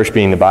Christ, the church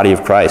being the body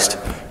of Christ.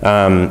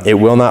 It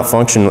will not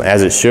function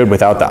as it should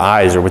without the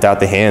eyes or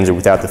without the hands or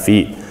without the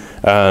feet.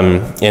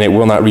 And it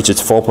will not reach its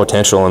full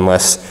potential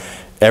unless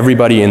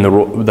everybody in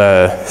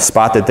the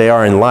spot that they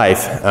are in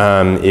life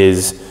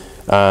is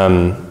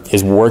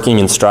working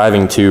and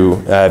striving to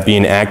be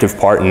an active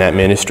part in that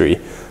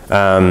ministry.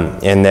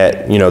 And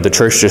that, the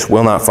church just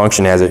will not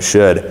function as it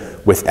should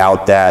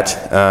without that,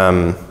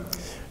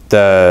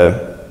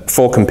 the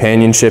full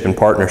companionship and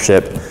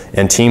partnership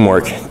and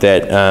teamwork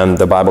that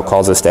the Bible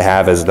calls us to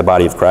have as the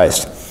body of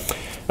Christ.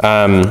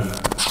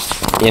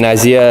 In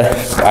Isaiah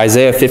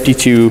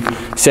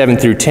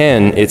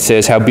 52:7-10, it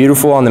says, "How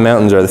beautiful on the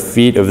mountains are the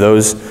feet of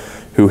those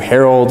who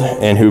herald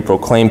and who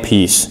proclaim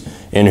peace,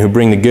 and who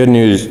bring the good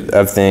news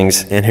of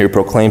things, and who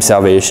proclaim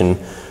salvation,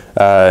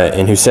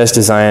 and who says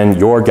to Zion,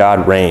 your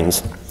God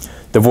reigns.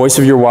 The voice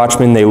of your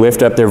watchmen, they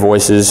lift up their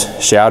voices,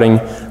 shouting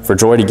for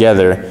joy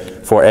together,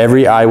 for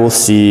every eye will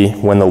see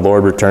when the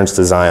Lord returns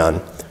to Zion.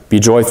 Be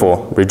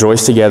joyful,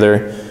 rejoice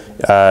together,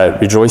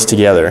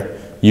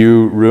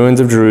 you ruins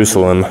of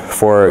Jerusalem,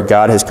 for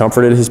God has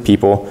comforted his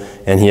people,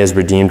 and he has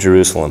redeemed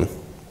Jerusalem.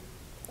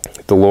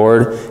 The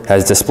Lord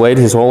has displayed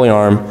his holy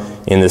arm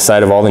in the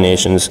sight of all the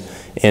nations,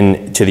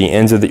 and to the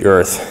ends of the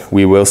earth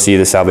we will see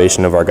the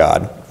salvation of our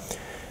God.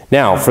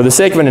 Now, for the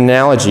sake of an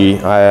analogy,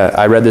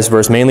 I read this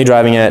verse mainly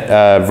driving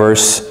at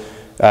verse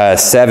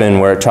 7,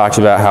 where it talks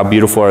about how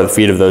beautiful are the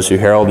feet of those who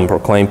herald and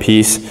proclaim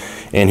peace,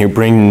 and who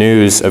bring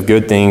news of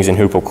good things, and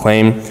who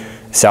proclaim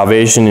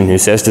salvation, and who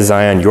says to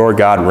Zion, your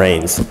God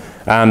reigns.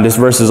 This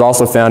verse is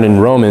also found in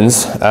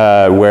Romans,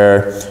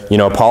 where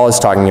Paul is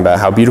talking about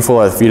how beautiful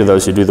are the feet of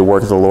those who do the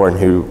work of the Lord,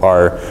 and who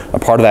are a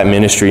part of that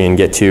ministry and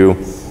get to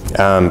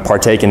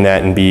partake in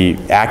that and be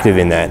active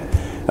in that.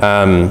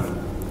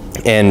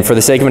 And for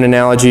the sake of an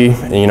analogy,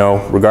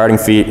 regarding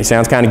feet, it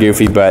sounds kind of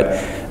goofy,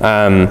 but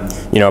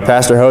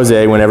Pastor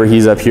Jose, whenever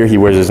he's up here, he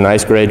wears his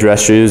nice gray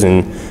dress shoes,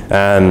 and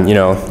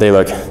they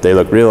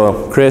look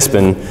real crisp,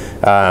 and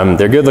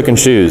they're good-looking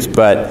shoes.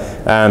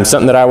 But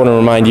something that I want to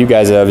remind you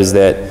guys of is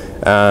that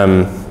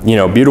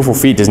beautiful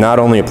feet does not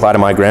only apply to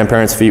my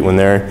grandparents' feet when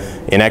they're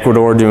in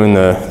Ecuador doing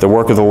the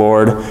work of the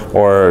Lord,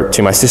 or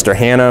to my sister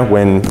Hannah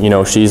when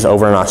she's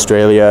over in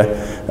Australia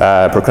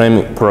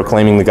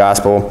proclaiming the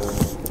gospel,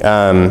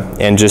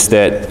 and just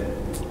that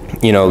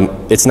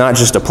it's not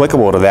just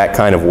applicable to that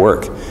kind of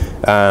work.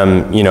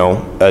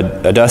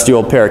 A dusty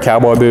old pair of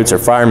cowboy boots or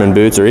fireman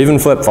boots or even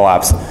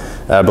flip-flops,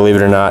 believe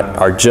it or not,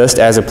 are just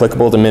as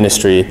applicable to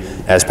ministry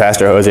as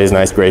Pastor Jose's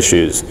nice gray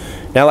shoes.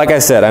 Now, like I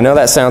said, I know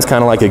that sounds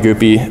kind of like a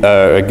goofy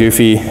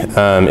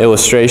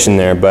illustration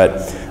there,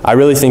 but I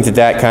really think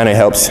that kind of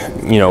helps,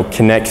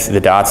 connect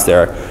the dots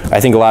there. I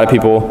think a lot of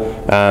people,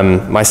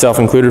 myself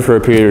included for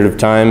a period of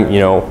time,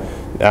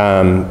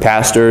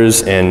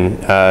 pastors and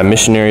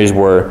missionaries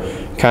were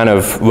kind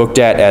of looked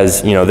at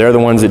as, they're the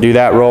ones that do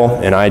that role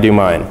and I do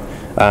mine.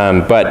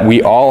 But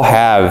we all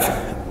have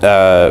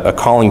a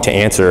calling to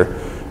answer,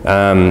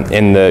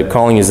 and the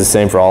calling is the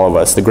same for all of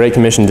us. The Great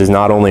Commission does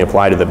not only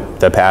apply to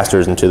the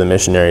pastors and to the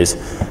missionaries.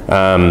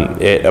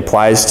 It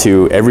applies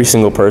to every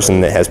single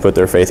person that has put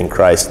their faith in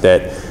Christ,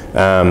 that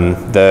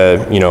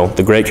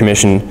the Great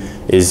Commission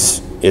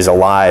is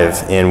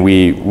alive, and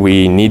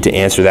we need to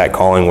answer that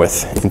calling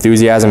with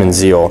enthusiasm and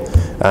zeal,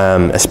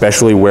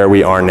 especially where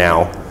we are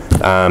now.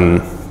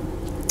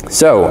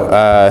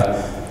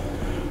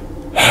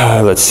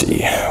 Let's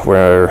see,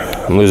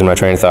 I'm losing my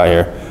train of thought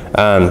here.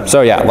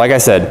 Like I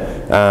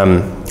said,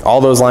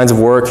 all those lines of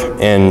work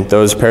and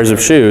those pairs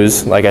of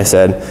shoes, like I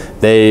said,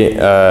 they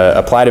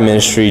apply to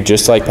ministry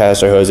just like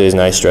Pastor Jose's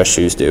nice dress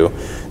shoes do,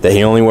 that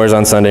he only wears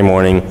on Sunday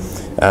morning.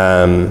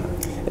 And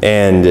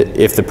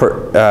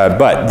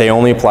but they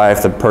only apply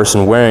if the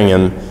person wearing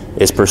them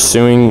is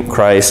pursuing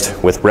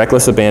Christ with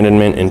reckless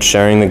abandonment and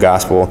sharing the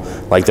gospel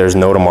like there's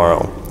no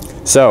tomorrow.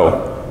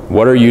 So,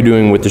 what are you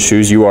doing with the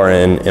shoes you are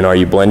in, and are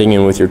you blending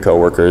in with your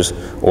coworkers,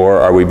 or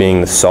are we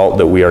being the salt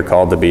that we are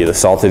called to be, the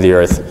salt of the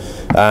earth?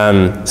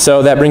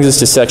 So that brings us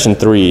to section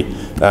 3.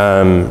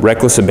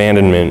 Reckless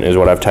abandonment is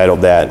what I've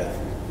titled that.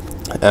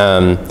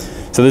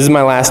 So this is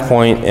my last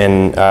point,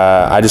 and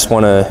I just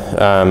want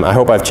to, I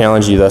hope I've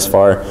challenged you thus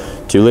far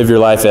to live your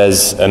life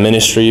as a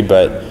ministry,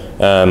 but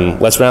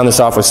let's round this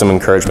off with some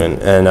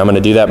encouragement, and I'm going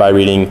to do that by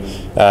reading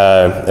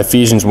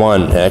Ephesians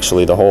 1,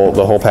 actually, the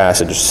whole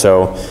passage.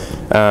 So,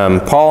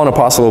 Paul, an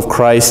apostle of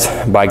Christ,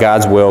 by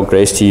God's will,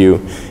 grace to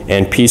you,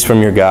 and peace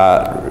from the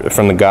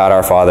God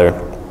our Father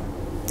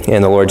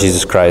and the Lord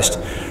Jesus Christ.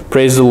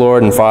 Praise the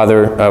Lord and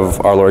Father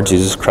of our Lord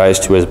Jesus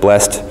Christ, who has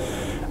blessed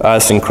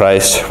us in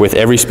Christ with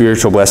every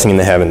spiritual blessing in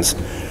the heavens.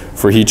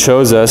 For he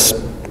chose us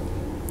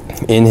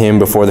in him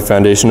before the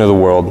foundation of the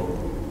world,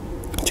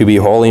 to be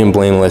holy and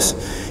blameless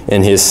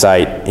in his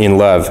sight, in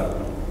love.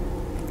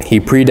 He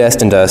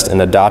predestined us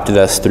and adopted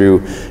us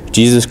through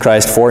Jesus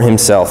Christ for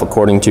himself,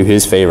 according to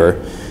his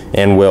favor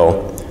and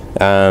will,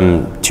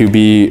 to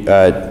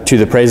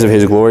the praise of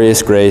his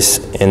glorious grace,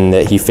 and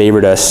that he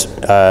favored us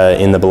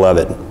in the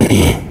beloved.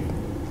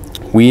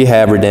 We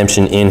have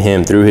redemption in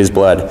him through his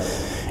blood,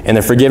 and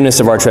the forgiveness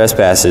of our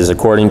trespasses,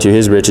 according to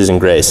his riches and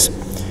grace,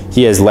 that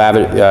he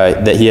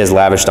has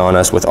lavished on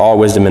us with all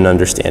wisdom and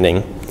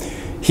understanding.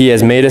 He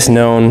has made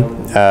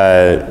known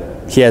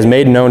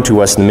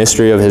to us the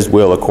mystery of his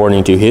will,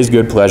 according to his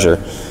good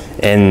pleasure,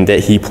 and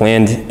that he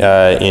planned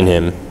in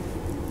him,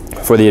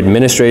 for the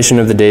administration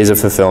of the days of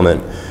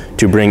fulfillment,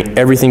 to bring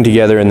everything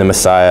together in the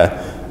Messiah,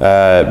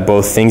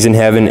 both things in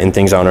heaven and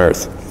things on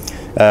earth.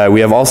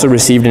 We have also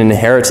received an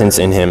inheritance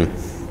in him,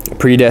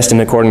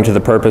 predestined according to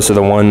the purpose of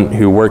the one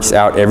who works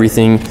out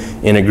everything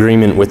in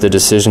agreement with the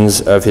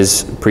decisions of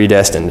his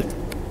predestined,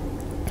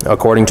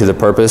 according to the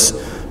purpose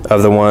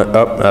of the one,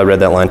 I read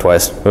that line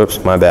twice.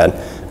 Oops, my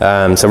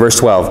bad. So verse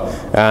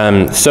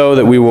 12, so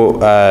that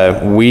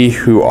we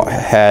who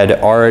had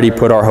already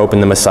put our hope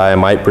in the Messiah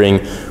might bring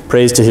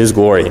praise to his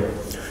glory.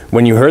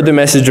 When you heard the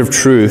message of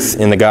truth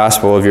in the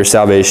gospel of your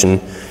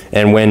salvation,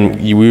 and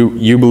when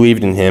you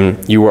believed in him,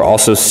 you were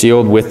also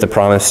sealed with the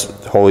promised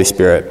Holy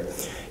Spirit.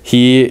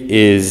 He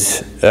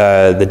is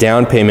the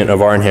down payment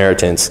of our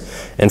inheritance,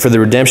 and for the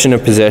redemption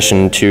of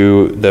possession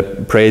to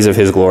the praise of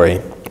his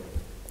glory.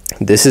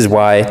 This is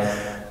why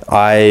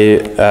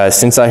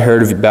since I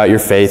heard about your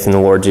faith in the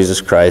Lord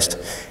Jesus Christ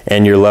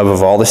and your love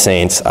of all the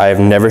saints, I have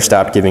never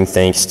stopped giving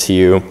thanks to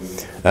you,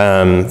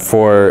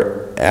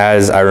 for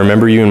as I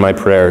remember you in my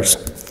prayers.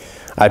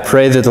 I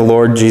pray that the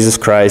Lord Jesus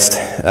Christ,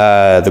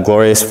 the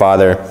glorious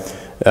Father,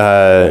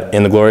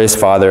 and the glorious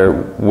Father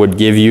would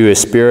give you a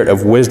spirit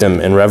of wisdom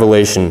and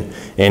revelation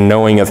and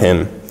knowing of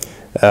him.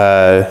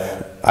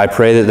 I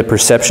pray that the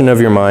perception of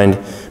your mind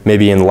may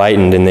be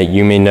enlightened and that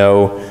you may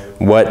know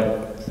what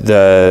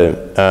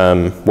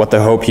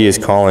the hope he is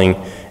calling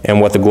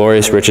and what the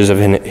glorious riches of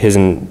his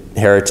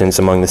inheritance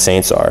among the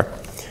saints are,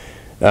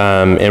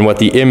 and what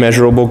the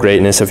immeasurable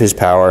greatness of his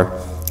power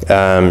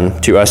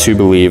to us who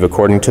believe,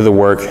 according to the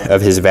work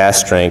of his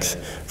vast strength.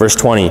 Verse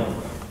 20,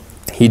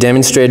 he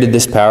demonstrated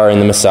this power in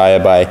the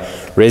Messiah by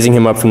raising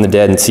him up from the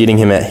dead and seating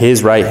him at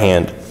his right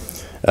hand,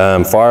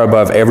 far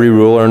above every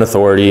ruler and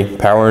authority,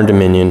 power and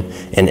dominion,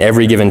 and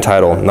every given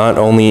title, not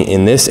only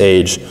in this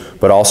age,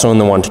 but also in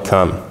the one to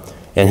come.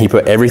 And he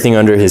put everything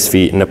under his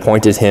feet and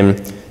appointed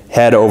him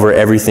head over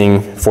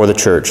everything for the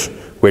church,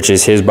 which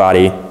is his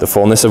body, the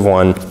fullness of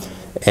one,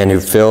 and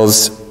who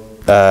fills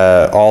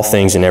all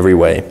things in every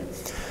way.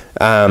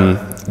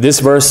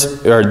 This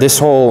verse, or this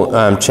whole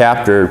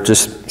chapter,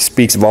 just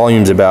speaks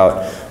volumes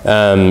about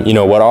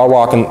what our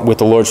walk with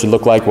the Lord should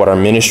look like, what our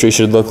ministry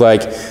should look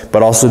like,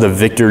 but also the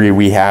victory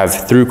we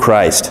have through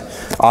Christ.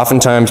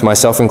 Oftentimes,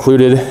 myself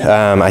included,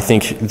 I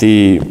think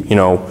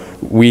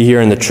we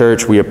here in the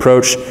church, we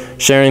approach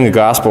sharing the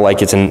gospel like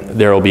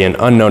there will be an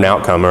unknown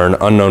outcome or an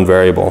unknown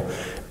variable.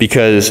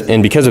 Because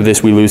of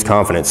this, we lose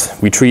confidence.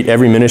 We treat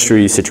every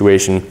ministry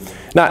situation,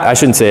 I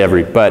shouldn't say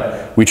every,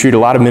 but we treat a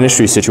lot of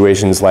ministry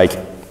situations like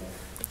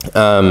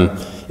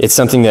it's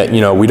something that,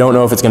 we don't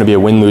know if it's going to be a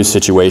win-lose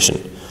situation.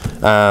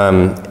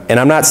 And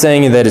I'm not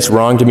saying that it's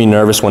wrong to be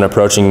nervous when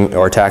approaching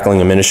or tackling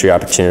a ministry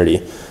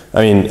opportunity.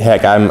 I mean,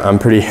 heck, I'm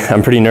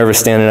pretty nervous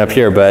standing up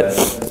here, but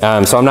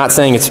so I'm not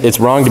saying it's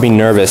wrong to be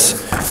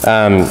nervous,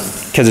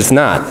 because it's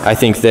not. I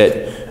think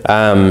that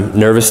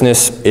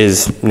nervousness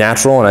is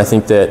natural, and I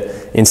think that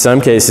in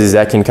some cases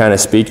that can kind of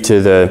speak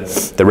to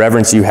the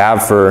reverence you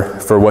have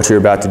for what you're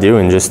about to do,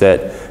 and just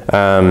that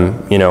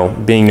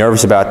being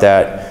nervous about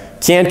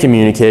that can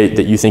communicate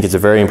that you think it's a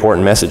very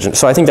important message. And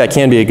so I think that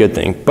can be a good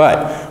thing.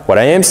 But what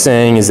I am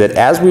saying is that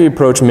as we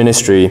approach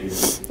ministry,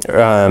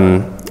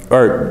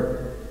 or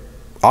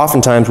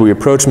oftentimes we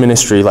approach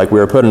ministry like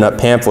we were putting up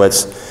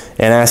pamphlets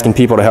and asking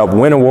people to help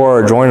win a war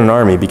or join an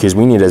army because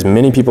we need as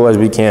many people as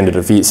we can to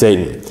defeat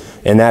Satan.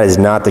 And that is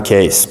not the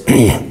case.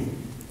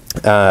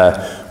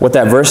 What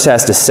that verse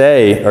has to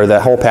say, or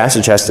that whole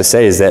passage has to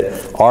say, is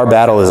that our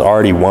battle is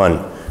already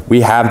won. We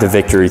have the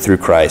victory through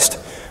Christ.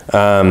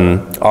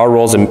 Our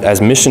roles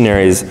as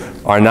missionaries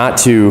are not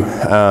to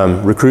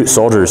recruit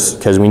soldiers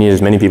because we need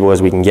as many people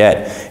as we can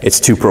get.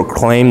 It's to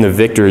proclaim the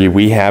victory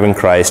we have in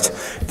Christ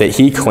that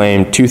he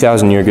claimed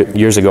 2,000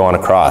 years ago on a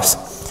cross.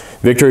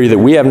 Victory that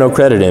we have no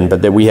credit in,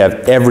 but that we have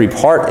every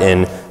part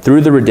in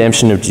through the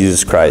redemption of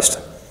Jesus Christ.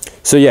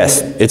 So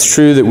yes, it's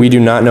true that we do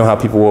not know how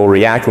people will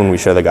react when we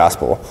share the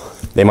gospel.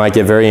 They might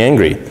get very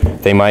angry.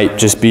 They might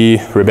just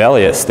be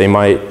rebellious. They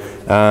might,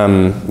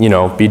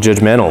 be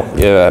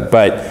judgmental.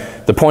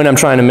 But the point I'm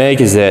trying to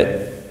make is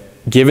that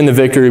given the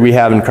victory we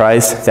have in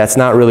Christ, that's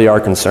not really our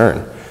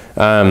concern.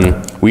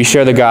 We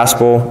share the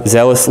gospel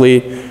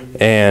zealously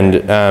and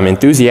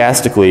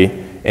enthusiastically,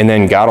 and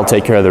then God will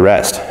take care of the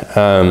rest.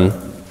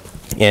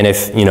 And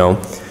if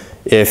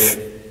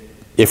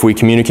we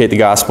communicate the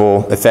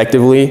gospel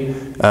effectively,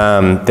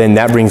 then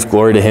that brings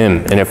glory to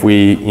him. And if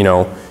we,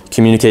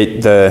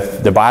 communicate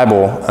the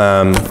Bible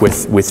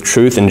with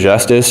truth and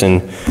justice,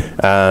 and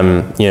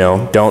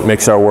don't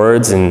mix our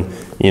words, and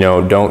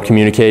don't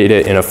communicate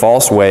it in a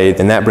false way,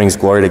 then that brings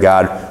glory to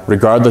God,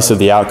 regardless of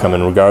the outcome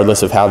and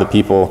regardless of how the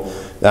people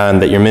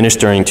that you're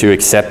ministering to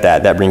accept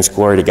that. That brings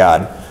glory to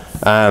God.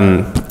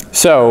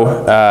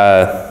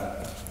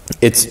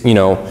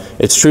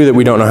 It's true that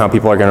we don't know how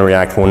people are going to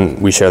react when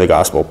we share the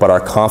gospel, but our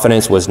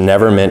confidence was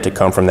never meant to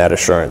come from that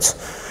assurance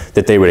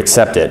that they would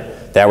accept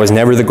it. That was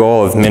never the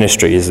goal of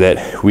ministry, is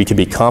that we could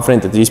be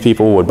confident that these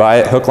people would buy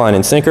it hook, line,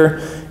 and sinker,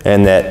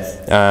 and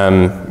that,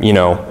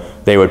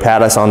 they would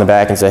pat us on the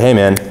back and say, hey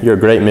man, you're a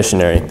great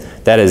missionary.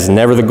 That is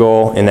never the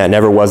goal, and that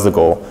never was the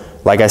goal.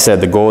 Like I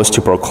said, the goal is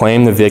to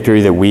proclaim the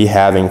victory that we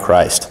have in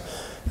Christ.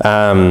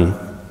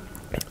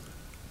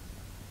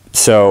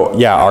 So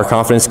yeah, our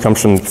confidence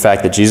comes from the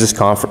fact that Jesus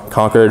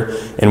conquered,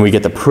 and we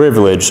get the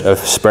privilege of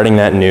spreading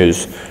that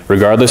news,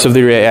 regardless of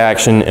the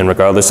reaction and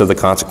regardless of the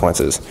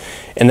consequences.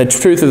 And the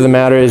truth of the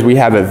matter is we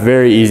have it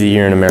very easy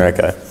here in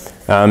America.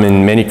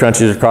 In many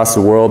countries across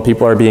the world,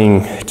 people are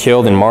being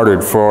killed and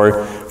martyred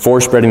for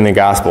spreading the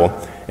gospel.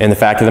 And the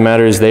fact of the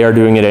matter is they are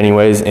doing it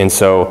anyways, and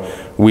so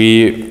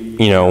we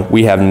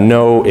have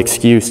no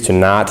excuse to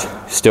not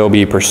still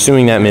be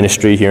pursuing that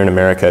ministry here in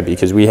America,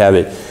 because we have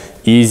it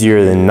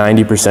easier than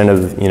 90%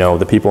 of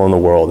the people in the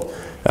world.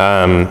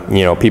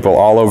 People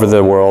all over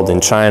the world, in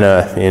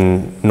China,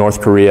 in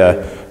North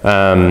Korea,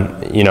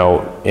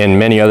 in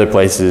many other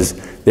places,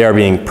 they are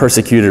being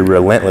persecuted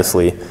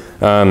relentlessly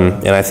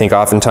And I think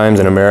oftentimes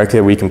in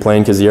America we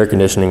complain because the air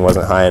conditioning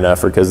wasn't high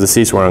enough or because the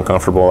seats were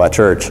uncomfortable at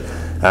church.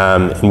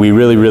 And we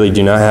really, really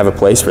do not have a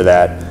place for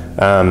that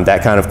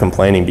kind of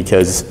complaining,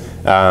 because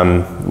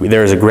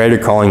there is a greater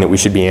calling that we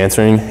should be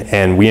answering,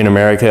 and we in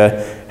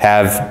America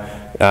have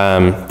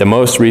the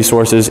most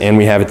resources, and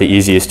we have it the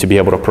easiest to be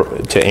able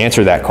to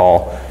answer that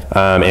call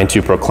and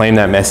to proclaim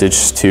that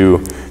message to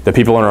the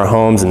people in our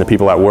homes and the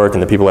people at work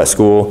and the people at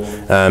school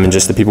and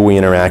just the people we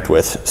interact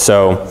with.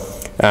 So,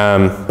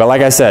 but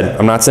like I said,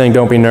 I'm not saying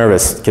don't be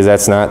nervous, because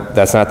that's not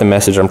the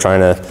message I'm trying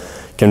to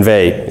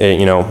convey.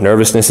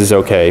 Nervousness is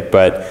okay,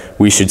 but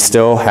we should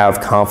still have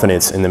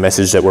confidence in the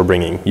message that we're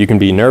bringing. You can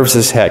be nervous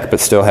as heck, but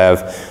still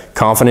have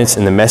confidence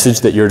in the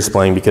message that you're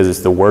displaying, because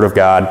it's the Word of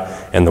God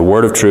and the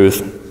Word of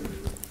truth,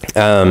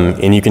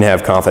 and you can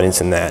have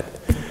confidence in that.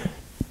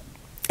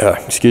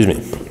 Excuse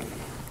me.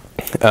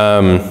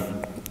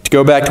 To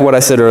go back to what I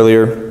said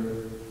earlier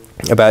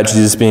about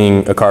Jesus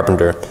being a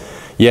carpenter,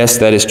 yes,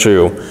 that is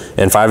true,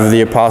 and 5 of the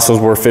apostles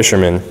were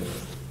fishermen.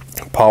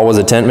 Paul was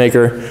a tent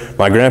maker,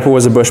 my grandpa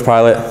was a bush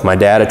pilot, my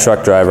dad a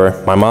truck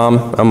driver, my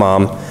mom a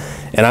mom,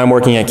 and I'm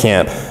working at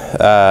camp.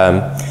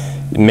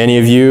 Many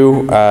of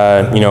you,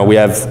 we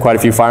have quite a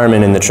few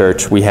firemen in the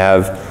church. We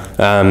have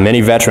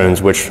many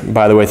veterans, which,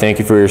 by the way, thank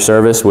you for your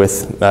service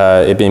with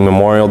it being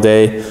Memorial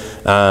Day.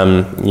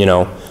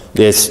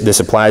 This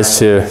applies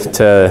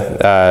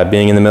to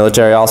being in the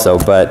military also,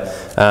 but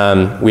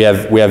we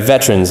have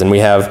veterans, and we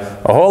have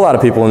a whole lot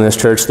of people in this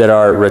church that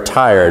are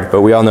retired,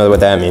 but we all know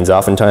what that means.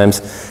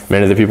 Oftentimes,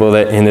 many of the people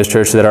that in this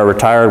church that are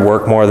retired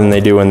work more than they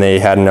do when they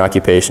had an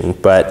occupation,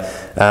 but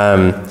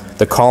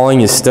the calling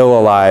is still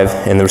alive,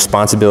 and the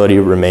responsibility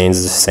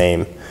remains the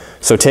same.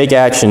 So take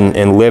action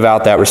and live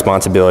out that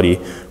responsibility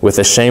with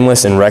a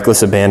shameless and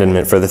reckless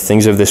abandonment for the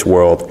things of this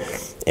world,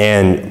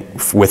 and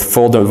with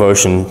full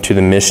devotion to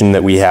the mission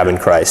that we have in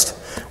Christ.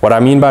 What I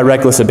mean by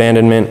reckless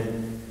abandonment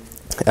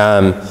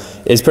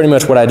is pretty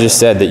much what I just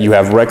said, that you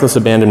have reckless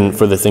abandonment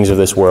for the things of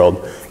this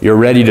world. You're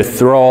ready to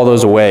throw all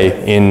those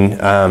away in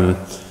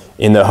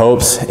the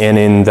hopes and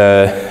in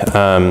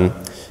the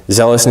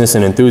zealousness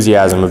and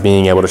enthusiasm of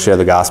being able to share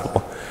the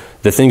gospel.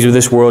 The things of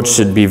this world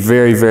should be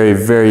very, very,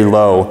 very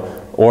low,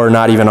 or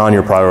not even on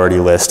your priority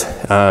list,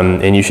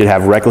 and you should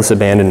have reckless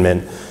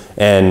abandonment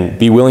and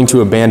be willing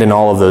to abandon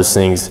all of those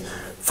things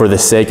for the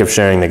sake of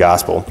sharing the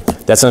gospel.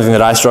 That's something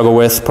that I struggle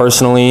with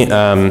personally,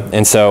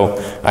 and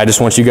so I just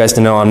want you guys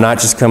to know I'm not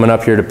just coming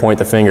up here to point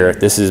the finger.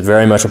 This is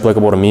very much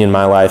applicable to me in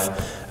my life,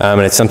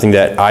 and it's something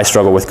that I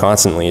struggle with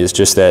constantly. It's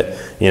just that,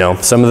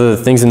 some of the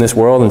things in this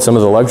world and some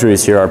of the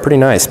luxuries here are pretty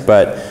nice,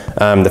 but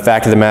the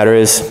fact of the matter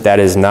is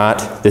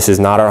this is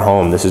not our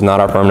home. This is not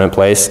our permanent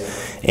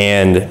place,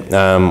 and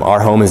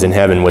our home is in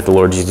heaven with the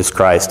Lord Jesus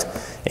Christ,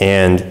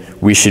 and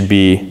we should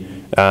be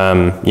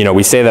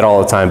we say that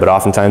all the time, but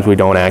oftentimes we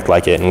don't act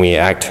like it, and we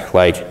act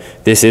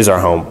like this is our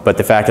home. But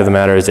the fact of the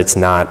matter is it's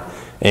not,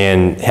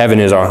 and heaven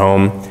is our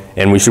home,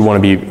 and we should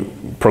want to be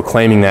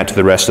proclaiming that to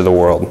the rest of the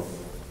world.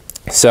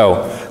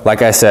 So,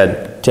 like I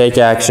said, take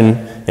action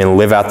and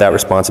live out that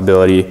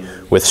responsibility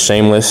with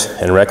shameless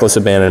and reckless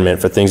abandonment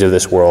for things of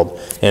this world,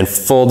 and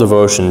full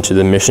devotion to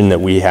the mission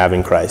that we have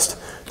in Christ,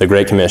 the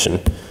Great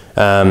Commission.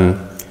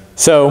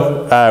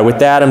 So with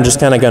that, I'm just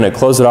kind of going to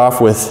close it off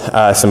with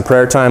some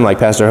prayer time like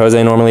Pastor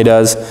Jose normally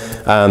does.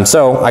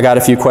 So I got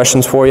a few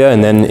questions for you,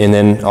 and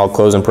then I'll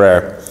close in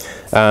prayer.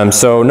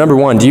 So number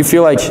one, do you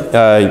feel like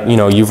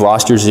you've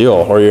lost your zeal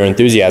or your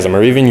enthusiasm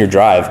or even your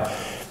drive?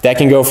 That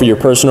can go for your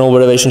personal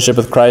relationship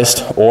with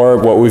Christ, or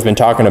what we've been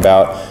talking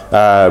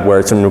about, where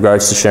it's in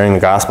regards to sharing the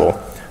gospel.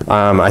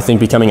 I think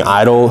becoming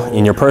idle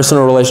in your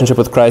personal relationship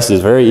with Christ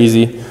is very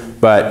easy.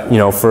 But,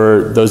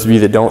 for those of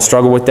you that don't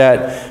struggle with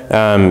that,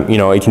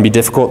 it can be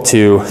difficult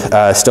to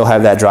still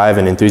have that drive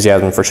and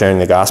enthusiasm for sharing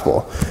the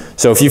gospel.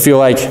 So if you feel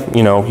like,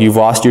 you've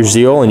lost your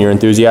zeal and your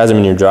enthusiasm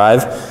and your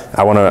drive,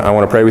 I want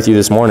to pray with you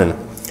this morning.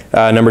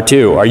 Number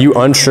two, are you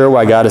unsure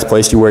why God has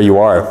placed you where you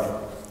are?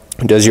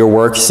 Does your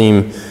work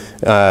seem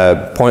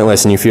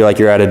pointless and you feel like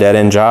you're at a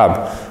dead-end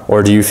job?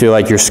 Or do you feel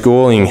like your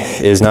schooling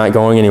is not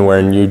going anywhere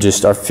and you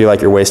just feel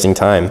like you're wasting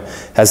time?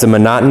 Has the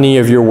monotony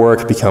of your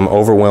work become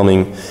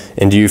overwhelming,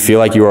 and do you feel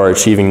like you are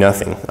achieving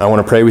nothing? I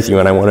want to pray with you,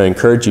 and I want to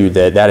encourage you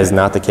that that is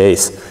not the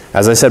case.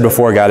 As I said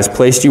before, God has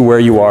placed you where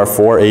you are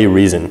for a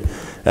reason.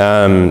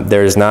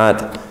 There's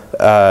not,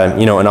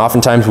 and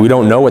oftentimes we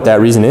don't know what that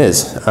reason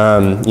is,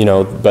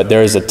 but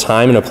there is a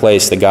time and a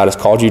place that God has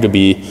called you to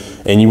be,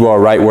 and you are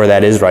right where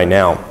that is right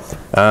now.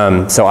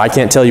 So I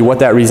can't tell you what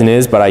that reason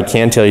is, but I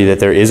can tell you that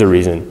there is a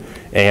reason.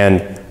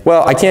 And,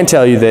 I can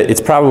tell you that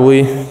it's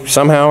probably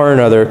somehow or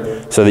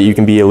another so that you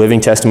can be a living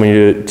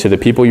testimony to the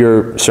people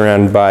you're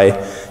surrounded by.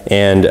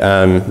 And,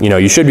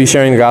 you should be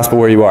sharing the gospel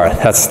where you are.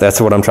 That's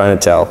what I'm trying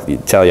to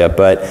tell you.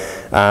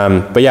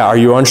 But yeah, are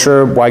you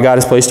unsure why God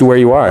has placed you where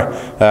you are?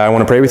 I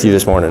want to pray with you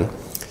this morning.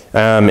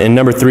 And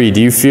number three,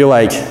 do you feel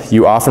like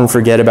you often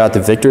forget about the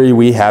victory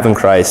we have in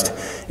Christ?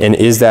 And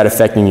is that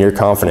affecting your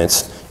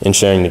confidence in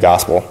sharing the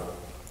gospel?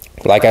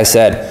 Like I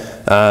said,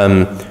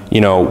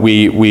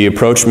 we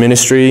approach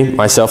ministry,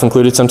 myself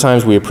included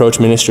sometimes, we approach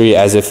ministry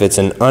as if it's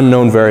an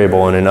unknown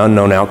variable and an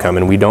unknown outcome,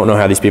 and we don't know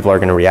how these people are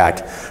going to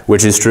react,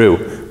 which is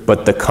true.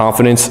 But the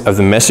confidence of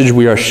the message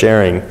we are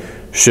sharing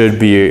should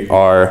be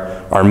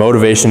our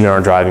motivation and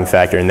our driving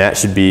factor, and that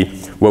should be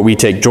what we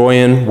take joy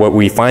in, what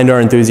we find our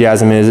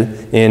enthusiasm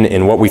in,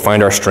 and what we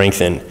find our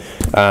strength in.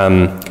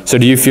 So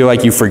do you feel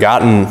like you've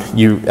forgotten,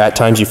 at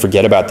times you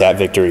forget about that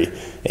victory,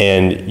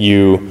 and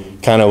you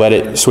kind of let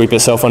it sweep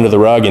itself under the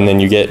rug, and then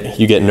you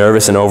get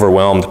nervous and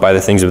overwhelmed by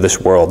the things of this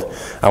world?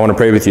 I want to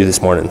pray with you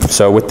this morning.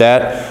 So with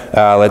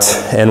that,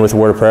 let's end with a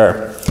word of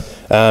prayer.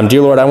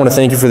 Dear Lord, I want to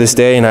thank you for this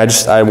day, and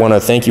I want to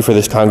thank you for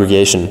this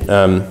congregation.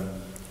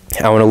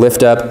 I want to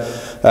lift up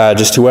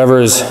just whoever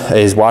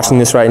is watching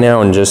this right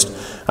now, and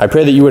I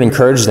pray that you would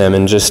encourage them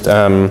and just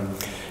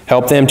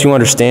help them to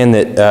understand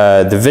that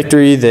the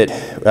victory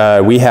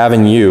that we have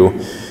in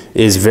you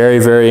is very,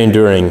 very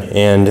enduring,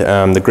 and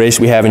the grace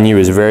we have in you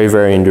is very,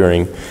 very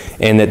enduring,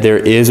 and that there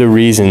is a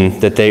reason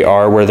that they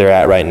are where they're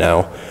at right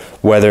now,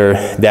 whether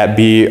that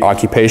be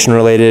occupation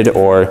related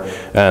or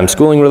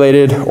schooling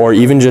related or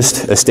even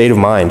just a state of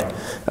mind.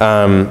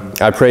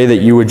 I pray that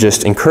you would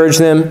just encourage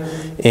them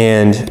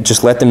and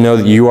just let them know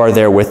that you are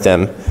there with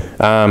them.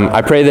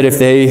 I pray that if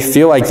they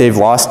feel like they've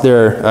lost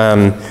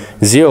their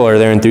zeal or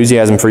their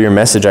enthusiasm for your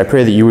message, I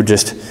pray that you would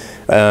just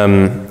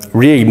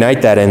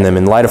reignite that in them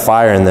and light a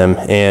fire in them,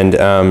 and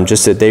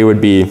just that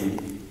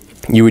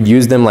you would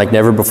use them like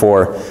never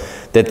before,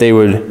 that they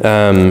would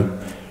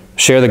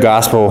share the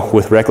gospel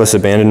with reckless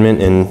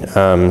abandonment,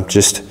 and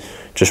just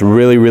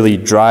really, really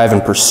drive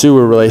and pursue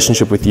a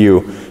relationship with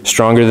you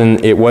stronger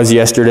than it was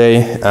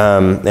yesterday,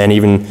 and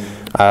even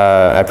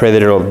I pray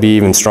that it'll be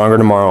even stronger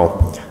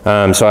tomorrow.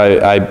 So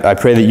I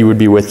pray that you would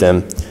be with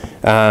them,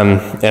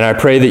 and I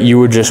pray that you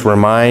would just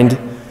remind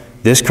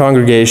this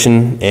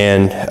congregation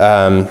and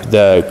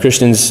the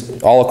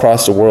Christians all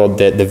across the world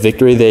that the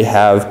victory they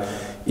have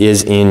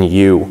is in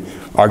you.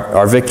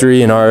 Our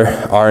victory and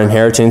our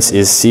inheritance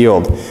is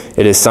sealed.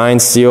 It is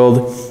signed,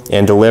 sealed,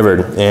 and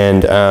delivered,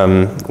 and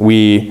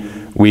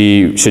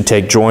we should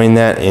take joy in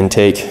that and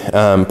take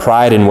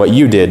pride in what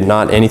you did,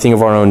 not anything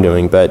of our own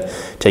doing, but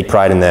take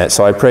pride in that.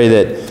 So I pray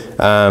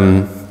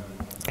that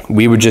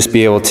we would just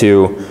be able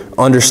to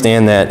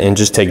understand that and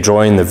just take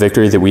joy in the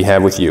victory that we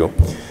have with you.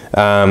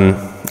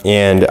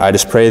 And I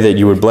just pray that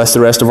you would bless the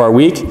rest of our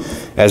week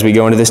as we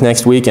go into this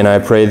next week, and I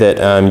pray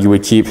that you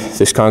would keep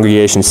this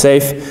congregation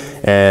safe,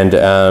 and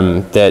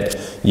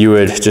that you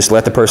would just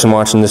let the person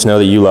watching this know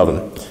that you love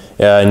them.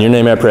 In your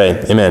name I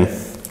pray, amen.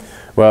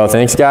 Well,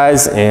 thanks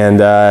guys, and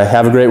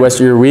have a great rest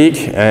of your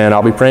week, and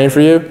I'll be praying for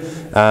you.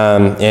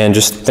 And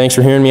just thanks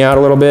for hearing me out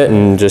a little bit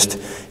and just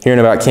hearing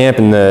about camp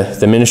and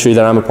the ministry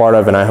that I'm a part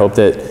of, and I hope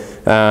that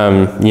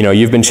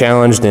you've been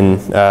challenged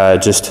and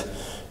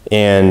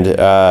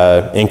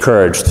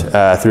encouraged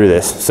through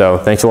this. So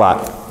thanks a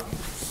lot.